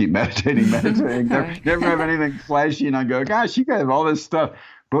stuff. I just keep meditating. Never have anything flashy, and I go, gosh, you guys have all this stuff.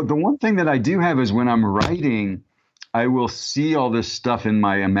 But the one thing that I do have is when I'm writing, I will see all this stuff in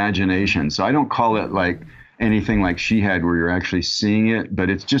my imagination. So I don't call it like anything like she had where you're actually seeing it, but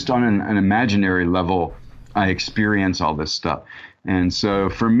it's just on an imaginary level. I experience all this stuff. And so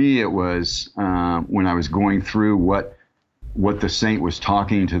for me, it was when I was going through what the saint was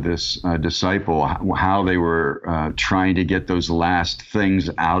talking to this disciple, how they were trying to get those last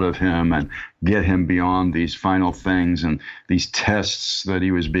things out of him and get him beyond these final things and these tests that he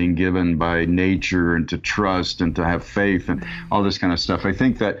was being given by nature, and to trust and to have faith and all this kind of stuff. I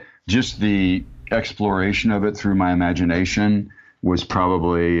think that just the exploration of it through my imagination was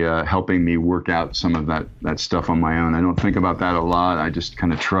probably helping me work out some of that stuff on my own. I don't think about that a lot. I just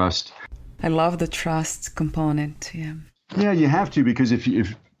kind of trust. I love the trust component. Yeah. Yeah, you have to, because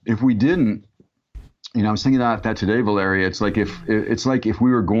if we didn't, I was thinking about that today, Valeria. It's like if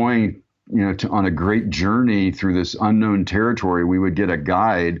we were going, on a great journey through this unknown territory, we would get a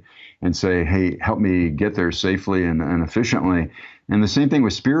guide and say, hey, help me get there safely and efficiently. And the same thing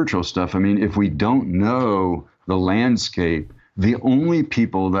with spiritual stuff. I mean, if we don't know the landscape, the only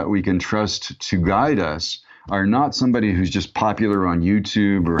people that we can trust to guide us are not somebody who's just popular on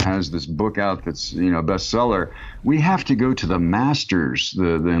YouTube or has this book out that's, a bestseller. We have to go to the masters,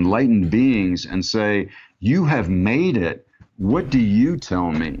 the enlightened beings, and say, you have made it. What do you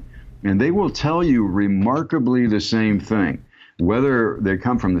tell me? And they will tell you remarkably the same thing, whether they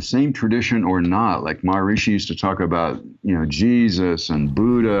come from the same tradition or not. Like Maharishi used to talk about, Jesus and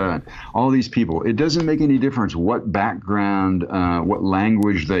Buddha and all these people. It doesn't make any difference what background, what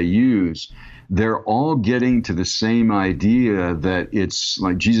language they use. They're all getting to the same idea that it's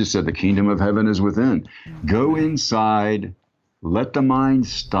like Jesus said, the kingdom of heaven is within. Go inside, let the mind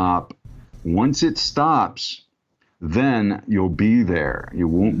stop. Once it stops, then you'll be there. You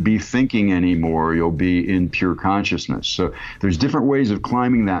won't be thinking anymore. You'll be in pure consciousness. So there's different ways of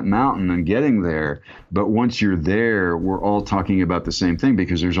climbing that mountain and getting there. But once you're there, we're all talking about the same thing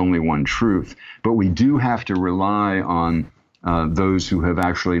because there's only one truth. But we do have to rely on those who have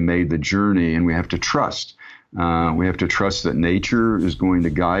actually made the journey, and we have to trust. We have to trust that nature is going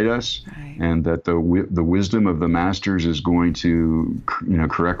to guide us, right, and that the wisdom of the masters is going to,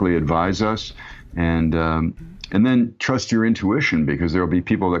 correctly advise us, and then trust your intuition, because there will be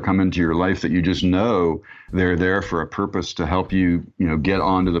people that come into your life that you just know they're there for a purpose to help you, get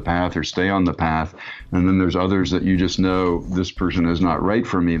onto the path or stay on the path. And then there's others that you just know, this person is not right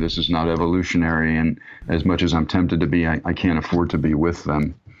for me. This is not evolutionary. And as much as I'm tempted to be, I can't afford to be with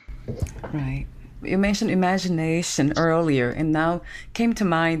them. Right. You mentioned imagination earlier, and now came to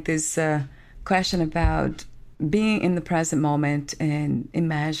mind this question about being in the present moment and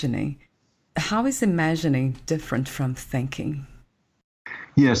imagining. How is imagining different from thinking?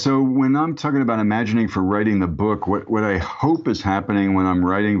 Yeah, so when I'm talking about imagining for writing the book, what I hope is happening when I'm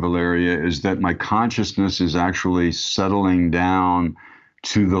writing, Valeria, is that my consciousness is actually settling down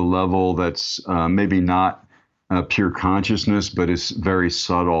to the level that's maybe not pure consciousness, but is very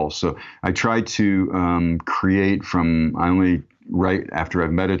subtle. So I try to create I only write after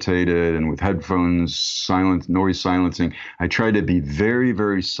I've meditated and with headphones, noise silencing. I try to be very,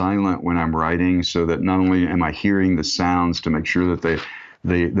 very silent when I'm writing, so that not only am I hearing the sounds to make sure that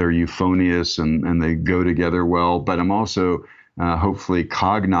they're euphonious and they go together well. But I'm also hopefully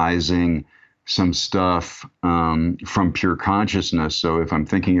cognizing some stuff from pure consciousness. So if I'm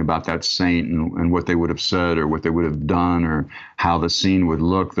thinking about that saint and what they would have said or what they would have done or how the scene would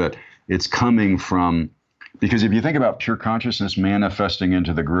look, that it's coming from, because if you think about pure consciousness manifesting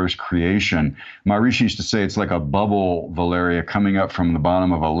into the gross creation, Maharishi used to say it's like a bubble, Valeria, coming up from the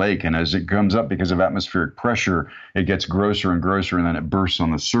bottom of a lake. And as it comes up because of atmospheric pressure, it gets grosser and grosser, and then it bursts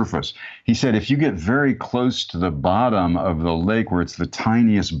on the surface. He said if you get very close to the bottom of the lake, where it's the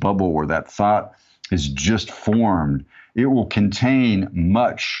tiniest bubble, where that thought is just formed, it will contain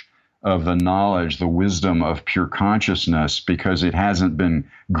much of the knowledge, the wisdom of pure consciousness, because it hasn't been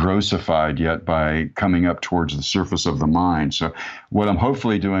grossified yet by coming up towards the surface of the mind. So what I'm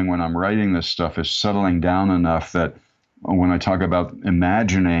hopefully doing when I'm writing this stuff is settling down enough that when I talk about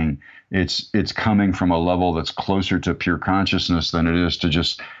imagining, it's coming from a level that's closer to pure consciousness than it is to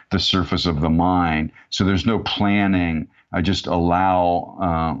just the surface of the mind. So there's no planning. I just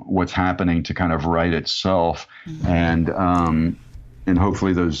allow what's happening to kind of write itself. And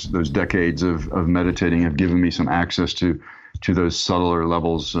hopefully those decades of meditating have given me some access to those subtler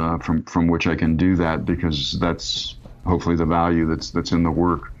levels from which I can do that, because that's hopefully the value that's in the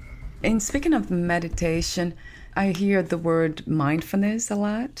work. And speaking of meditation, I hear the word mindfulness a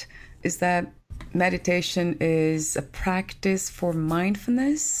lot. Is that meditation is a practice for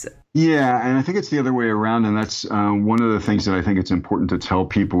mindfulness? Yeah, and I think it's the other way around. And that's one of the things that I think it's important to tell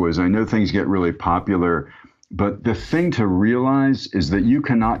people is I know things get really popular, but the thing to realize is that you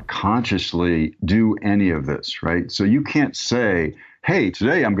cannot consciously do any of this, right? So you can't say, hey,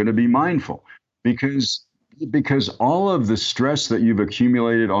 today I'm going to be mindful, because all of the stress that you've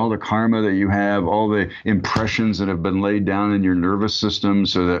accumulated, all the karma that you have, all the impressions that have been laid down in your nervous system,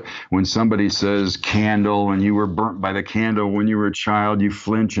 so that when somebody says candle and you were burnt by the candle when you were a child, you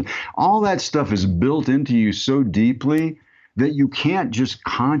flinch, and all that stuff is built into you so deeply that you can't just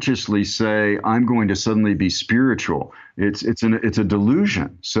consciously say, I'm going to suddenly be spiritual. It's a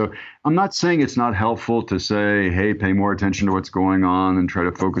delusion. So I'm not saying it's not helpful to say, hey, pay more attention to what's going on and try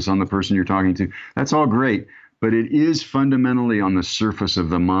to focus on the person you're talking to. That's all great. But it is fundamentally on the surface of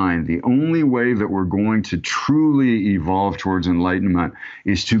the mind. The only way that we're going to truly evolve towards enlightenment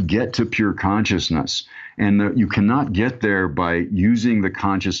is to get to pure consciousness. And you cannot get there by using the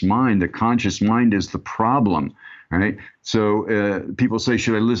conscious mind. The conscious mind is the problem. Right. So people say,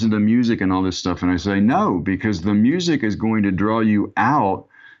 should I listen to music and all this stuff? And I say, no, because the music is going to draw you out.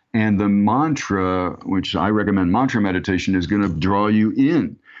 And the mantra, which I recommend mantra meditation, is going to draw you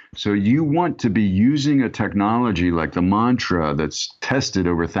in. So you want to be using a technology like the mantra that's tested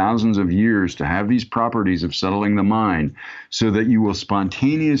over thousands of years to have these properties of settling the mind, so that you will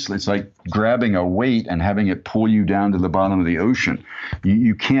spontaneously, it's like grabbing a weight and having it pull you down to the bottom of the ocean.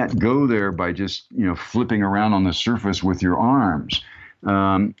 You can't go there by just, flipping around on the surface with your arms.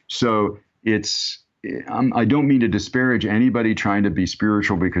 So I don't mean to disparage anybody trying to be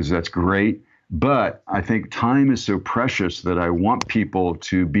spiritual, because that's great. But I think time is so precious that I want people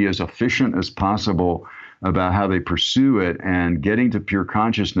to be as efficient as possible about how they pursue it. And getting to pure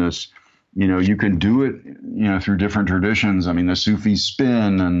consciousness, you can do it, through different traditions. I mean, the Sufis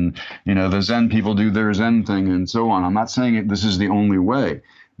spin, and, the Zen people do their Zen thing and so on. I'm not saying this is the only way,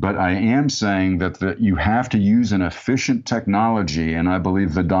 but I am saying that you have to use an efficient technology. And I believe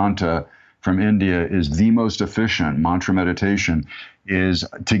Vedanta from India is the most efficient. Mantra meditation is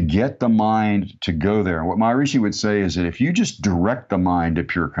to get the mind to go there. And what Maharishi would say is that if you just direct the mind to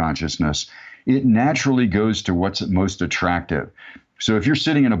pure consciousness, it naturally goes to what's most attractive. So if you're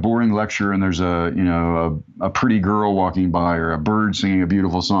sitting in a boring lecture and there's a pretty girl walking by, or a bird singing a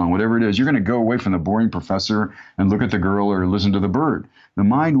beautiful song, whatever it is, you're going to go away from the boring professor and look at the girl or listen to the bird. The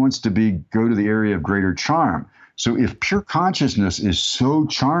mind wants to go to the area of greater charm. So if pure consciousness is so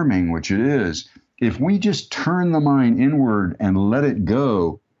charming, which it is, if we just turn the mind inward and let it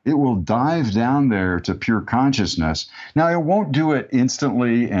go, it will dive down there to pure consciousness. Now, it won't do it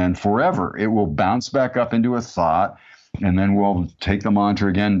instantly and forever. It will bounce back up into a thought, and then we'll take the mantra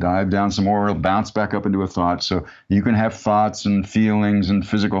again, dive down some more, it'll bounce back up into a thought. So you can have thoughts and feelings and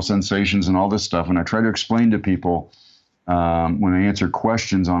physical sensations and all this stuff. And I try to explain to people, when I answer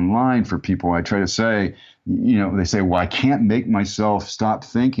questions online for people, I try to say, they say, well, I can't make myself stop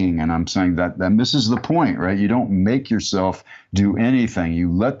thinking. And I'm saying that misses the point, right? You don't make yourself do anything.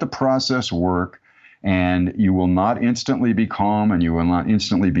 You let the process work, and you will not instantly be calm and you will not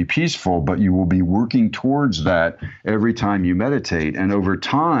instantly be peaceful, but you will be working towards that every time you meditate. And over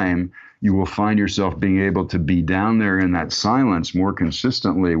time, you will find yourself being able to be down there in that silence more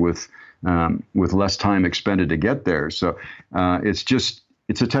consistently with less time expended to get there. So it's just,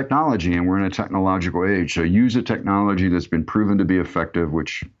 it's a technology, and we're in a technological age. So use a technology that's been proven to be effective,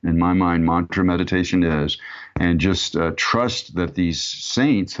 which in my mind, mantra meditation is, and just trust that these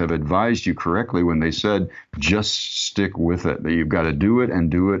saints have advised you correctly when they said, just stick with it, that you've got to do it and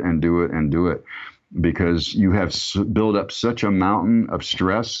do it and do it and do it, because you have built up such a mountain of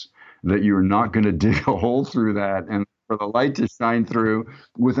stress that you're not going to dig a hole through that and for the light to shine through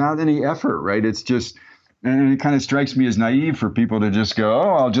without any effort, right? It's just, and it kind of strikes me as naive for people to just go,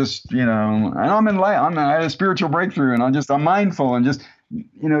 oh, I'll just, I'm in light, I had a spiritual breakthrough and I'm mindful and just,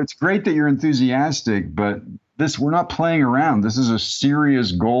 it's great that you're enthusiastic, but we're not playing around. This is a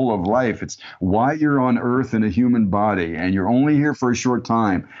serious goal of life. It's why you're on earth in a human body and you're only here for a short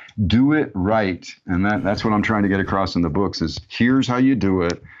time. Do it right. And that's what I'm trying to get across in the books is here's how you do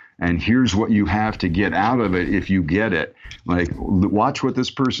it. And here's what you have to get out of it if you get it. Like, watch what this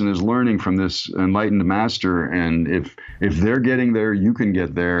person is learning from this enlightened master. And if they're getting there, you can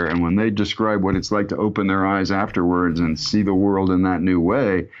get there. And when they describe what it's like to open their eyes afterwards and see the world in that new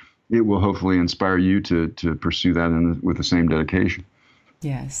way, it will hopefully inspire you to pursue that with the same dedication.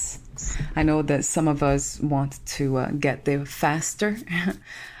 Yes. I know that some of us want to get there faster.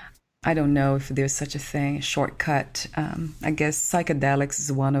 I don't know if there's such a thing, a shortcut. I guess psychedelics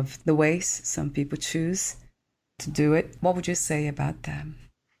is one of the ways some people choose to do it. What would you say about that?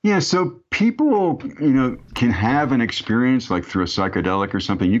 Yeah, so people, can have an experience like through a psychedelic or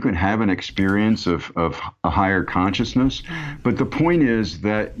something. You can have an experience of a higher consciousness. But the point is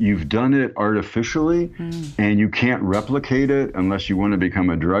that you've done it artificially and you can't replicate it unless you want to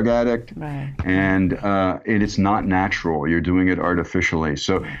become a drug addict. Right. And it's not natural. You're doing it artificially.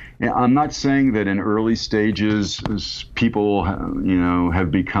 So I'm not saying that in early stages people,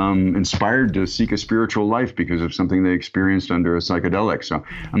 have become inspired to seek a spiritual life because of something they experienced under a psychedelic. So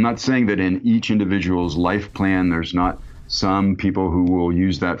I'm not saying that in each individual's life plan, there's not some people who will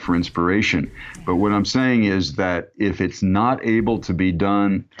use that for inspiration. But what I'm saying is that if it's not able to be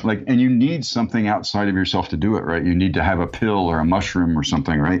done, and you need something outside of yourself to do it, right? You need to have a pill or a mushroom or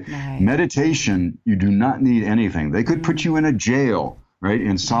something, right? Meditation, you do not need anything. They could put you in a jail, right,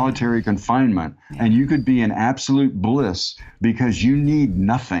 in solitary confinement, and you could be in absolute bliss because you need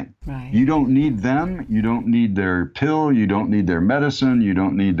nothing. Right. You don't need them. You don't need their pill. You don't need their medicine. You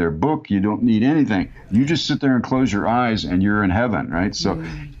don't need their book. You don't need anything. You just sit there and close your eyes and you're in heaven, right? So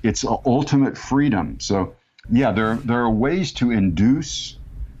it's ultimate freedom. So, yeah, there are ways to induce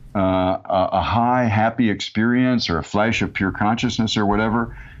a high, happy experience or a flash of pure consciousness or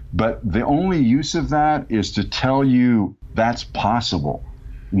whatever. But the only use of that is to tell you that's possible.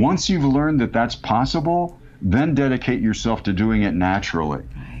 Once you've learned that that's possible, then dedicate yourself to doing it naturally.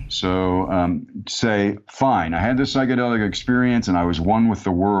 Right. So say, fine, I had this psychedelic experience and I was one with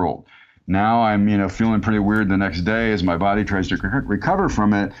the world. Now I'm, feeling pretty weird the next day as my body tries to recover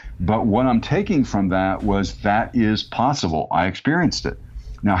from it. But what I'm taking from that was that is possible. I experienced it.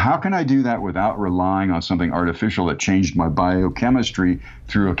 Now, how can I do that without relying on something artificial that changed my biochemistry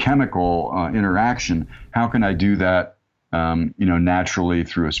through a chemical interaction? How can I do that, naturally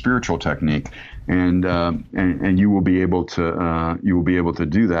through a spiritual technique? And you will be able to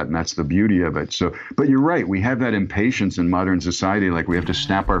do that, and that's the beauty of it. So, but you're right. We have that impatience in modern society, like we have to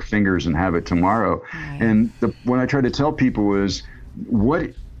snap our fingers and have it tomorrow. Right. And what I try to tell people is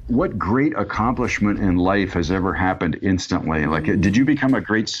what great accomplishment in life has ever happened instantly? Like, did you become a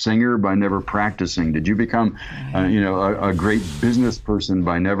great singer by never practicing? Did you become, a great business person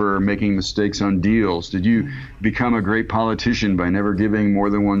by never making mistakes on deals? Did you become a great politician by never giving more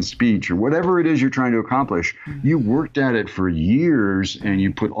than one speech? Or whatever it is you're trying to accomplish, you worked at it for years and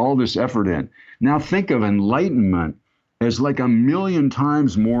you put all this effort in. Now think of enlightenment as like a million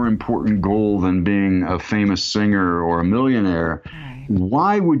times more important goal than being a famous singer or a millionaire.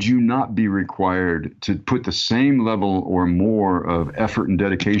 Why would you not be required to put the same level or more of effort and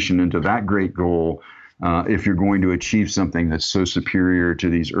dedication into that great goal if you're going to achieve something that's so superior to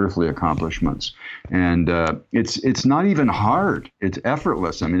these earthly accomplishments? And it's not even hard. It's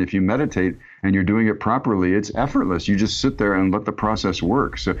effortless. I mean, if you meditate and you're doing it properly, it's effortless. You just sit there and let the process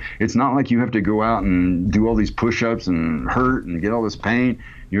work. So it's not like you have to go out and do all these push-ups and hurt and get all this pain.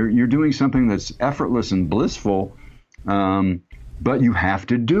 You're doing something that's effortless and blissful. But you have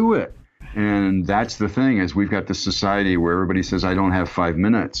to do it. And that's the thing, is we've got this society where everybody says, I don't have 5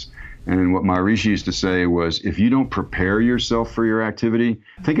 minutes. And what Maharishi used to say was, if you don't prepare yourself for your activity,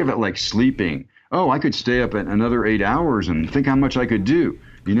 think of it like sleeping. Oh, I could stay up at another 8 hours and think how much I could do.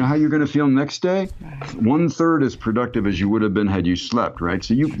 You know how you're going to feel next day? 1/3 as productive as you would have been had you slept, right?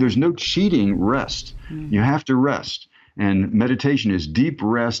 So there's no cheating rest. You have to rest. And meditation is deep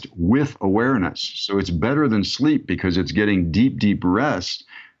rest with awareness. So it's better than sleep because it's getting deep, deep rest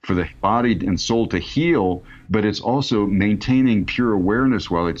for the body and soul to heal, but it's also maintaining pure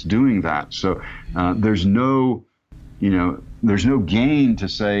awareness while it's doing that. So there's no gain to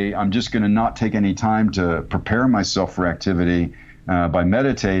say, I'm just going to not take any time to prepare myself for activity by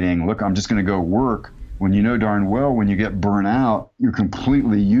meditating. Look, I'm just going to go work. When you know darn well, when you get burnt out, you're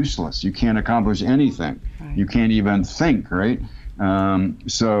completely useless. You can't accomplish anything. Right. You can't even think, right?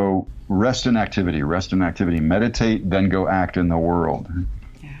 So rest in activity, meditate, then go act in the world.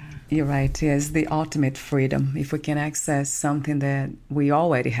 Yeah, you're right. It's the ultimate freedom. If we can access something that we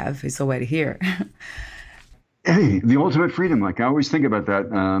already have, it's already here. Hey, the ultimate freedom. Like I always think about that,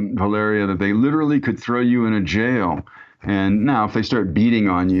 Valeria, that they literally could throw you in a jail. And now if they start beating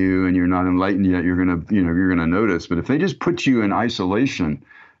on you and you're not enlightened yet, you're gonna notice. But if they just put you in isolation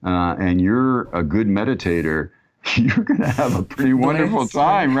and you're a good meditator, you're going to have a pretty wonderful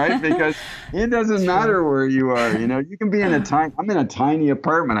time, right? Because it doesn't matter where you are. You can be I'm in a tiny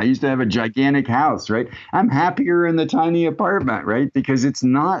apartment. I used to have a gigantic house, right? I'm happier in the tiny apartment, right? Because it's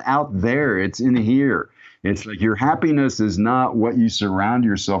not out there. It's in here. It's like your happiness is not what you surround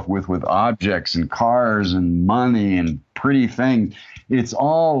yourself with objects and cars and money and pretty things. It's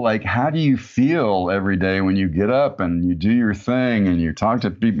all like, how do you feel every day when you get up and you do your thing and you talk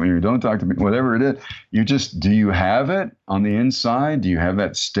to people and you don't talk to people, whatever it is, do you have it on the inside? Do you have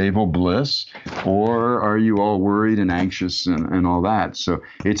that stable bliss, or are you all worried and anxious and all that? So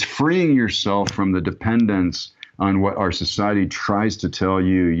it's freeing yourself from the dependence on what our society tries to tell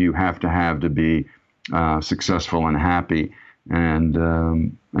you have to be successful and happy. And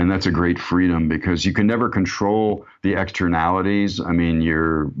that's a great freedom because you can never control the externalities. I mean,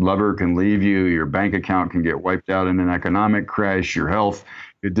 your lover can leave you, your bank account can get wiped out in an economic crash, your health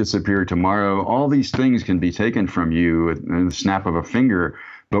could disappear tomorrow. All these things can be taken from you in the snap of a finger.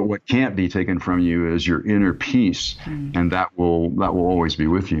 But what can't be taken from you is your inner peace, and that will always be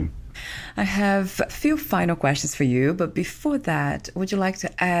with you. I have a few final questions for you, but before that, would you like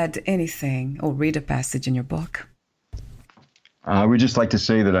to add anything or read a passage in your book? I would just like to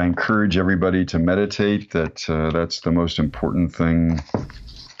say that I encourage everybody to meditate, that that's the most important thing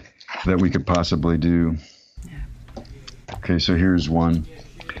that we could possibly do. Yeah. Okay, so here's one.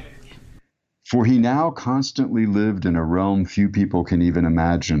 For he now constantly lived in a realm few people can even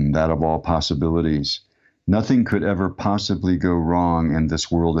imagine, that of all possibilities. Nothing could ever possibly go wrong in this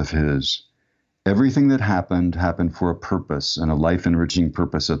world of his. Everything that happened for a purpose, and a life-enriching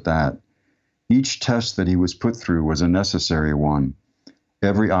purpose at that. Each test that he was put through was a necessary one.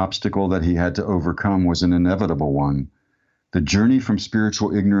 Every obstacle that he had to overcome was an inevitable one. The journey from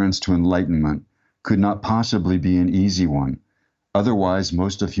spiritual ignorance to enlightenment could not possibly be an easy one. Otherwise,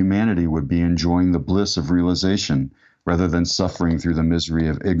 most of humanity would be enjoying the bliss of realization rather than suffering through the misery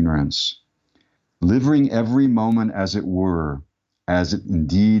of ignorance. Living every moment as it were, as it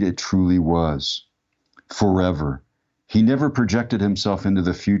indeed it truly was, forever. He never projected himself into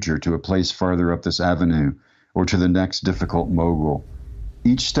the future to a place farther up this avenue or to the next difficult mogul.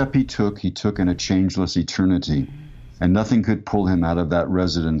 Each step he took in a changeless eternity, and nothing could pull him out of that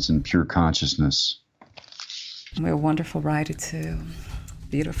residence in pure consciousness. Well, wonderful writer too.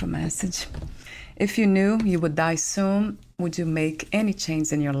 Beautiful message. If you knew you would die soon, would you make any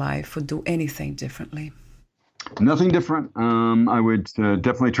change in your life or do anything differently? Nothing different. I would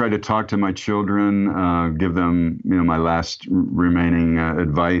definitely try to talk to my children, give them, my last remaining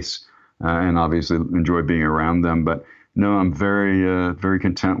advice, and obviously enjoy being around them. But no, I'm very, very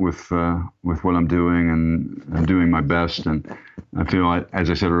content with what I'm doing, and I'm doing my best. And I feel like, as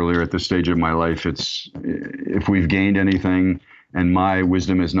I said earlier, at this stage of my life, if we've gained anything, and my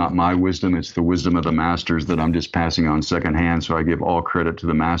wisdom is not my wisdom, it's the wisdom of the masters that I'm just passing on secondhand. So I give all credit to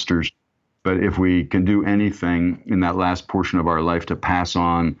the masters. But if we can do anything in that last portion of our life to pass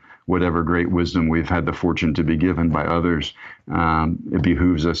on whatever great wisdom we've had the fortune to be given by others, it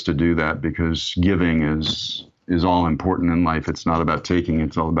behooves us to do that, because giving is all important in life. It's not about taking,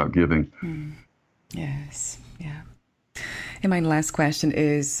 it's all about giving. Yes, yeah. And my last question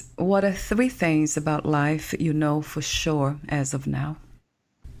is, what are 3 things about life you know for sure as of now?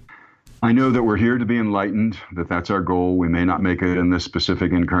 I know that we're here to be enlightened, that's our goal. We may not make it in this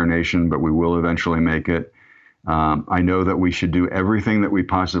specific incarnation, but we will eventually make it. I know that we should do everything that we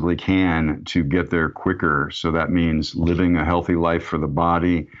possibly can to get there quicker. So that means living a healthy life for the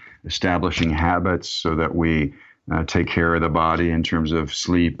body, establishing habits so that we take care of the body in terms of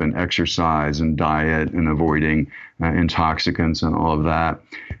sleep and exercise and diet, and avoiding intoxicants and all of that.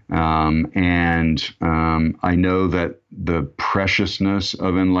 I know that the preciousness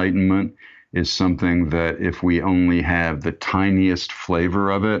of enlightenment is something that if we only have the tiniest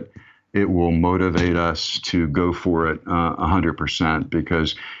flavor of it, it will motivate us to go for it 100%,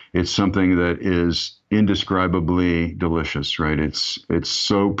 because it's something that is indescribably delicious, right? It's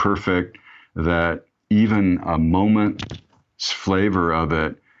so perfect that even a moment's flavor of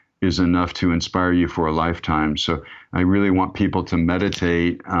it is enough to inspire you for a lifetime. So I really want people to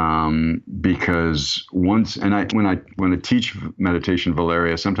meditate, because when I teach meditation,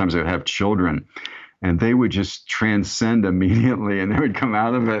 Valeria, sometimes I would have children, and they would just transcend immediately, and they would come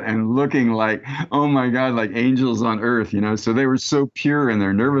out of it and looking like, oh my God, like angels on earth, So they were so pure in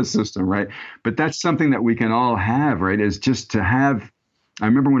their nervous system, right? But that's something that we can all have, right? Is just to have. I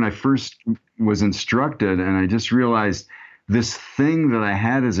remember when I first was instructed, and I just realized this thing that I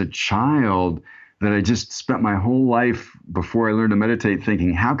had as a child that I just spent my whole life before I learned to meditate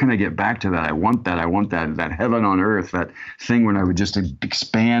thinking, how can I get back to that? I want that heaven on earth, that thing when I would just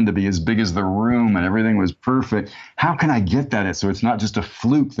expand to be as big as the room and everything was perfect. How can I get that? So it's not just a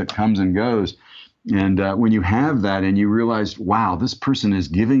fluke that comes and goes. And when you have that and you realize, wow, this person is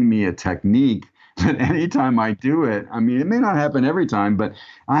giving me a technique that anytime I do it, I mean, it may not happen every time, but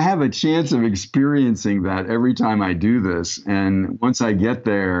I have a chance of experiencing that every time I do this. And once I get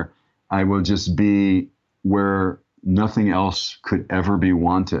there, I will just be where nothing else could ever be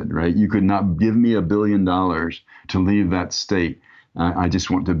wanted, right? You could not give me $1 billion to leave that state. I just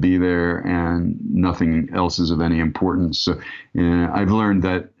want to be there, and nothing else is of any importance. So I've learned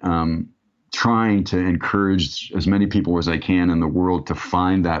that trying to encourage as many people as I can in the world to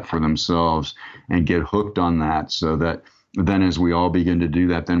find that for themselves and get hooked on that, so that then as we all begin to do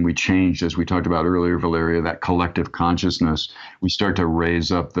that, then we change, as we talked about earlier, Valeria, that collective consciousness. We start to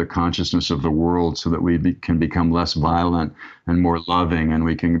raise up the consciousness of the world so that we can become less violent and more loving, and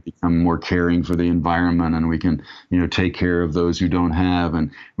we can become more caring for the environment, and we can, take care of those who don't have,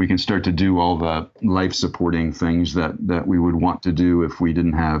 and we can start to do all the life-supporting things that we would want to do if we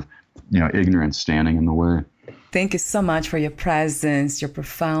didn't have, ignorance standing in the way. Thank you so much for your presence, your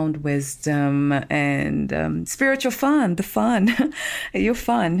profound wisdom, and spiritual fun, the fun. You're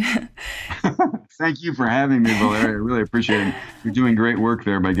fun. Thank you for having me, Valeria. I really appreciate it. You're doing great work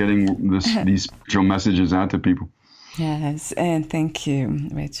there by getting these spiritual messages out to people. Yes, and thank you,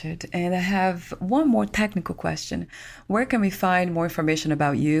 Richard. And I have one more technical question. Where can we find more information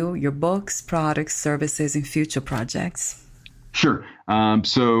about you, your books, products, services, and future projects? Sure.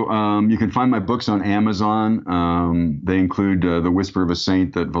 So you can find my books on Amazon. They include The Whisper of a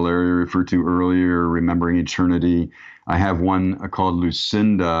Saint that Valeria referred to earlier, Remembering Eternity. I have one called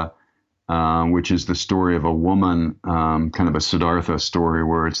Lucinda, which is the story of a woman, kind of a Siddhartha story,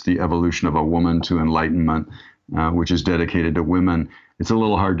 where it's the evolution of a woman to enlightenment, which is dedicated to women. It's a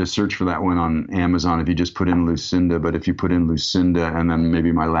little hard to search for that one on Amazon if you just put in Lucinda, but if you put in Lucinda and then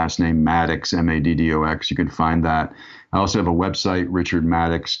maybe my last name, Maddox, Maddox, you can find that. I also have a website,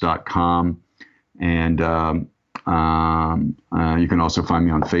 richardmaddox.com, and you can also find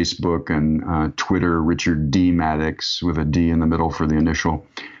me on Facebook and Twitter, Richard D. Maddox, with a D in the middle for the initial,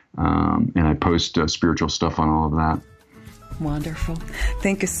 and I post spiritual stuff on all of that. Wonderful.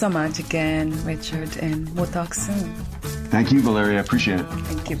 Thank you so much again, Richard, and we'll talk soon. Thank you, Valeria. I appreciate it.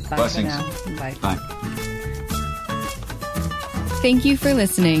 Thank you. Bye. Blessings. For now. Bye. Bye. Thank you for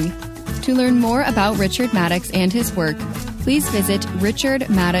listening. To learn more about Richard Maddox and his work, please visit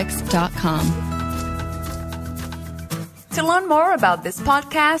richardmaddox.com. To learn more about this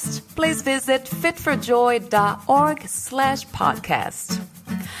podcast, please visit fitforjoy.org/podcast.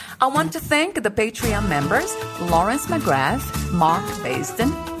 I want to thank the Patreon members, Lawrence McGrath, Mark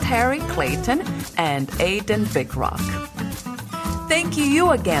Basden, Terry Clayton, and Aidan Bickrock. Thank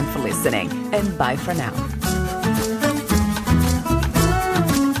you again for listening, and bye for now.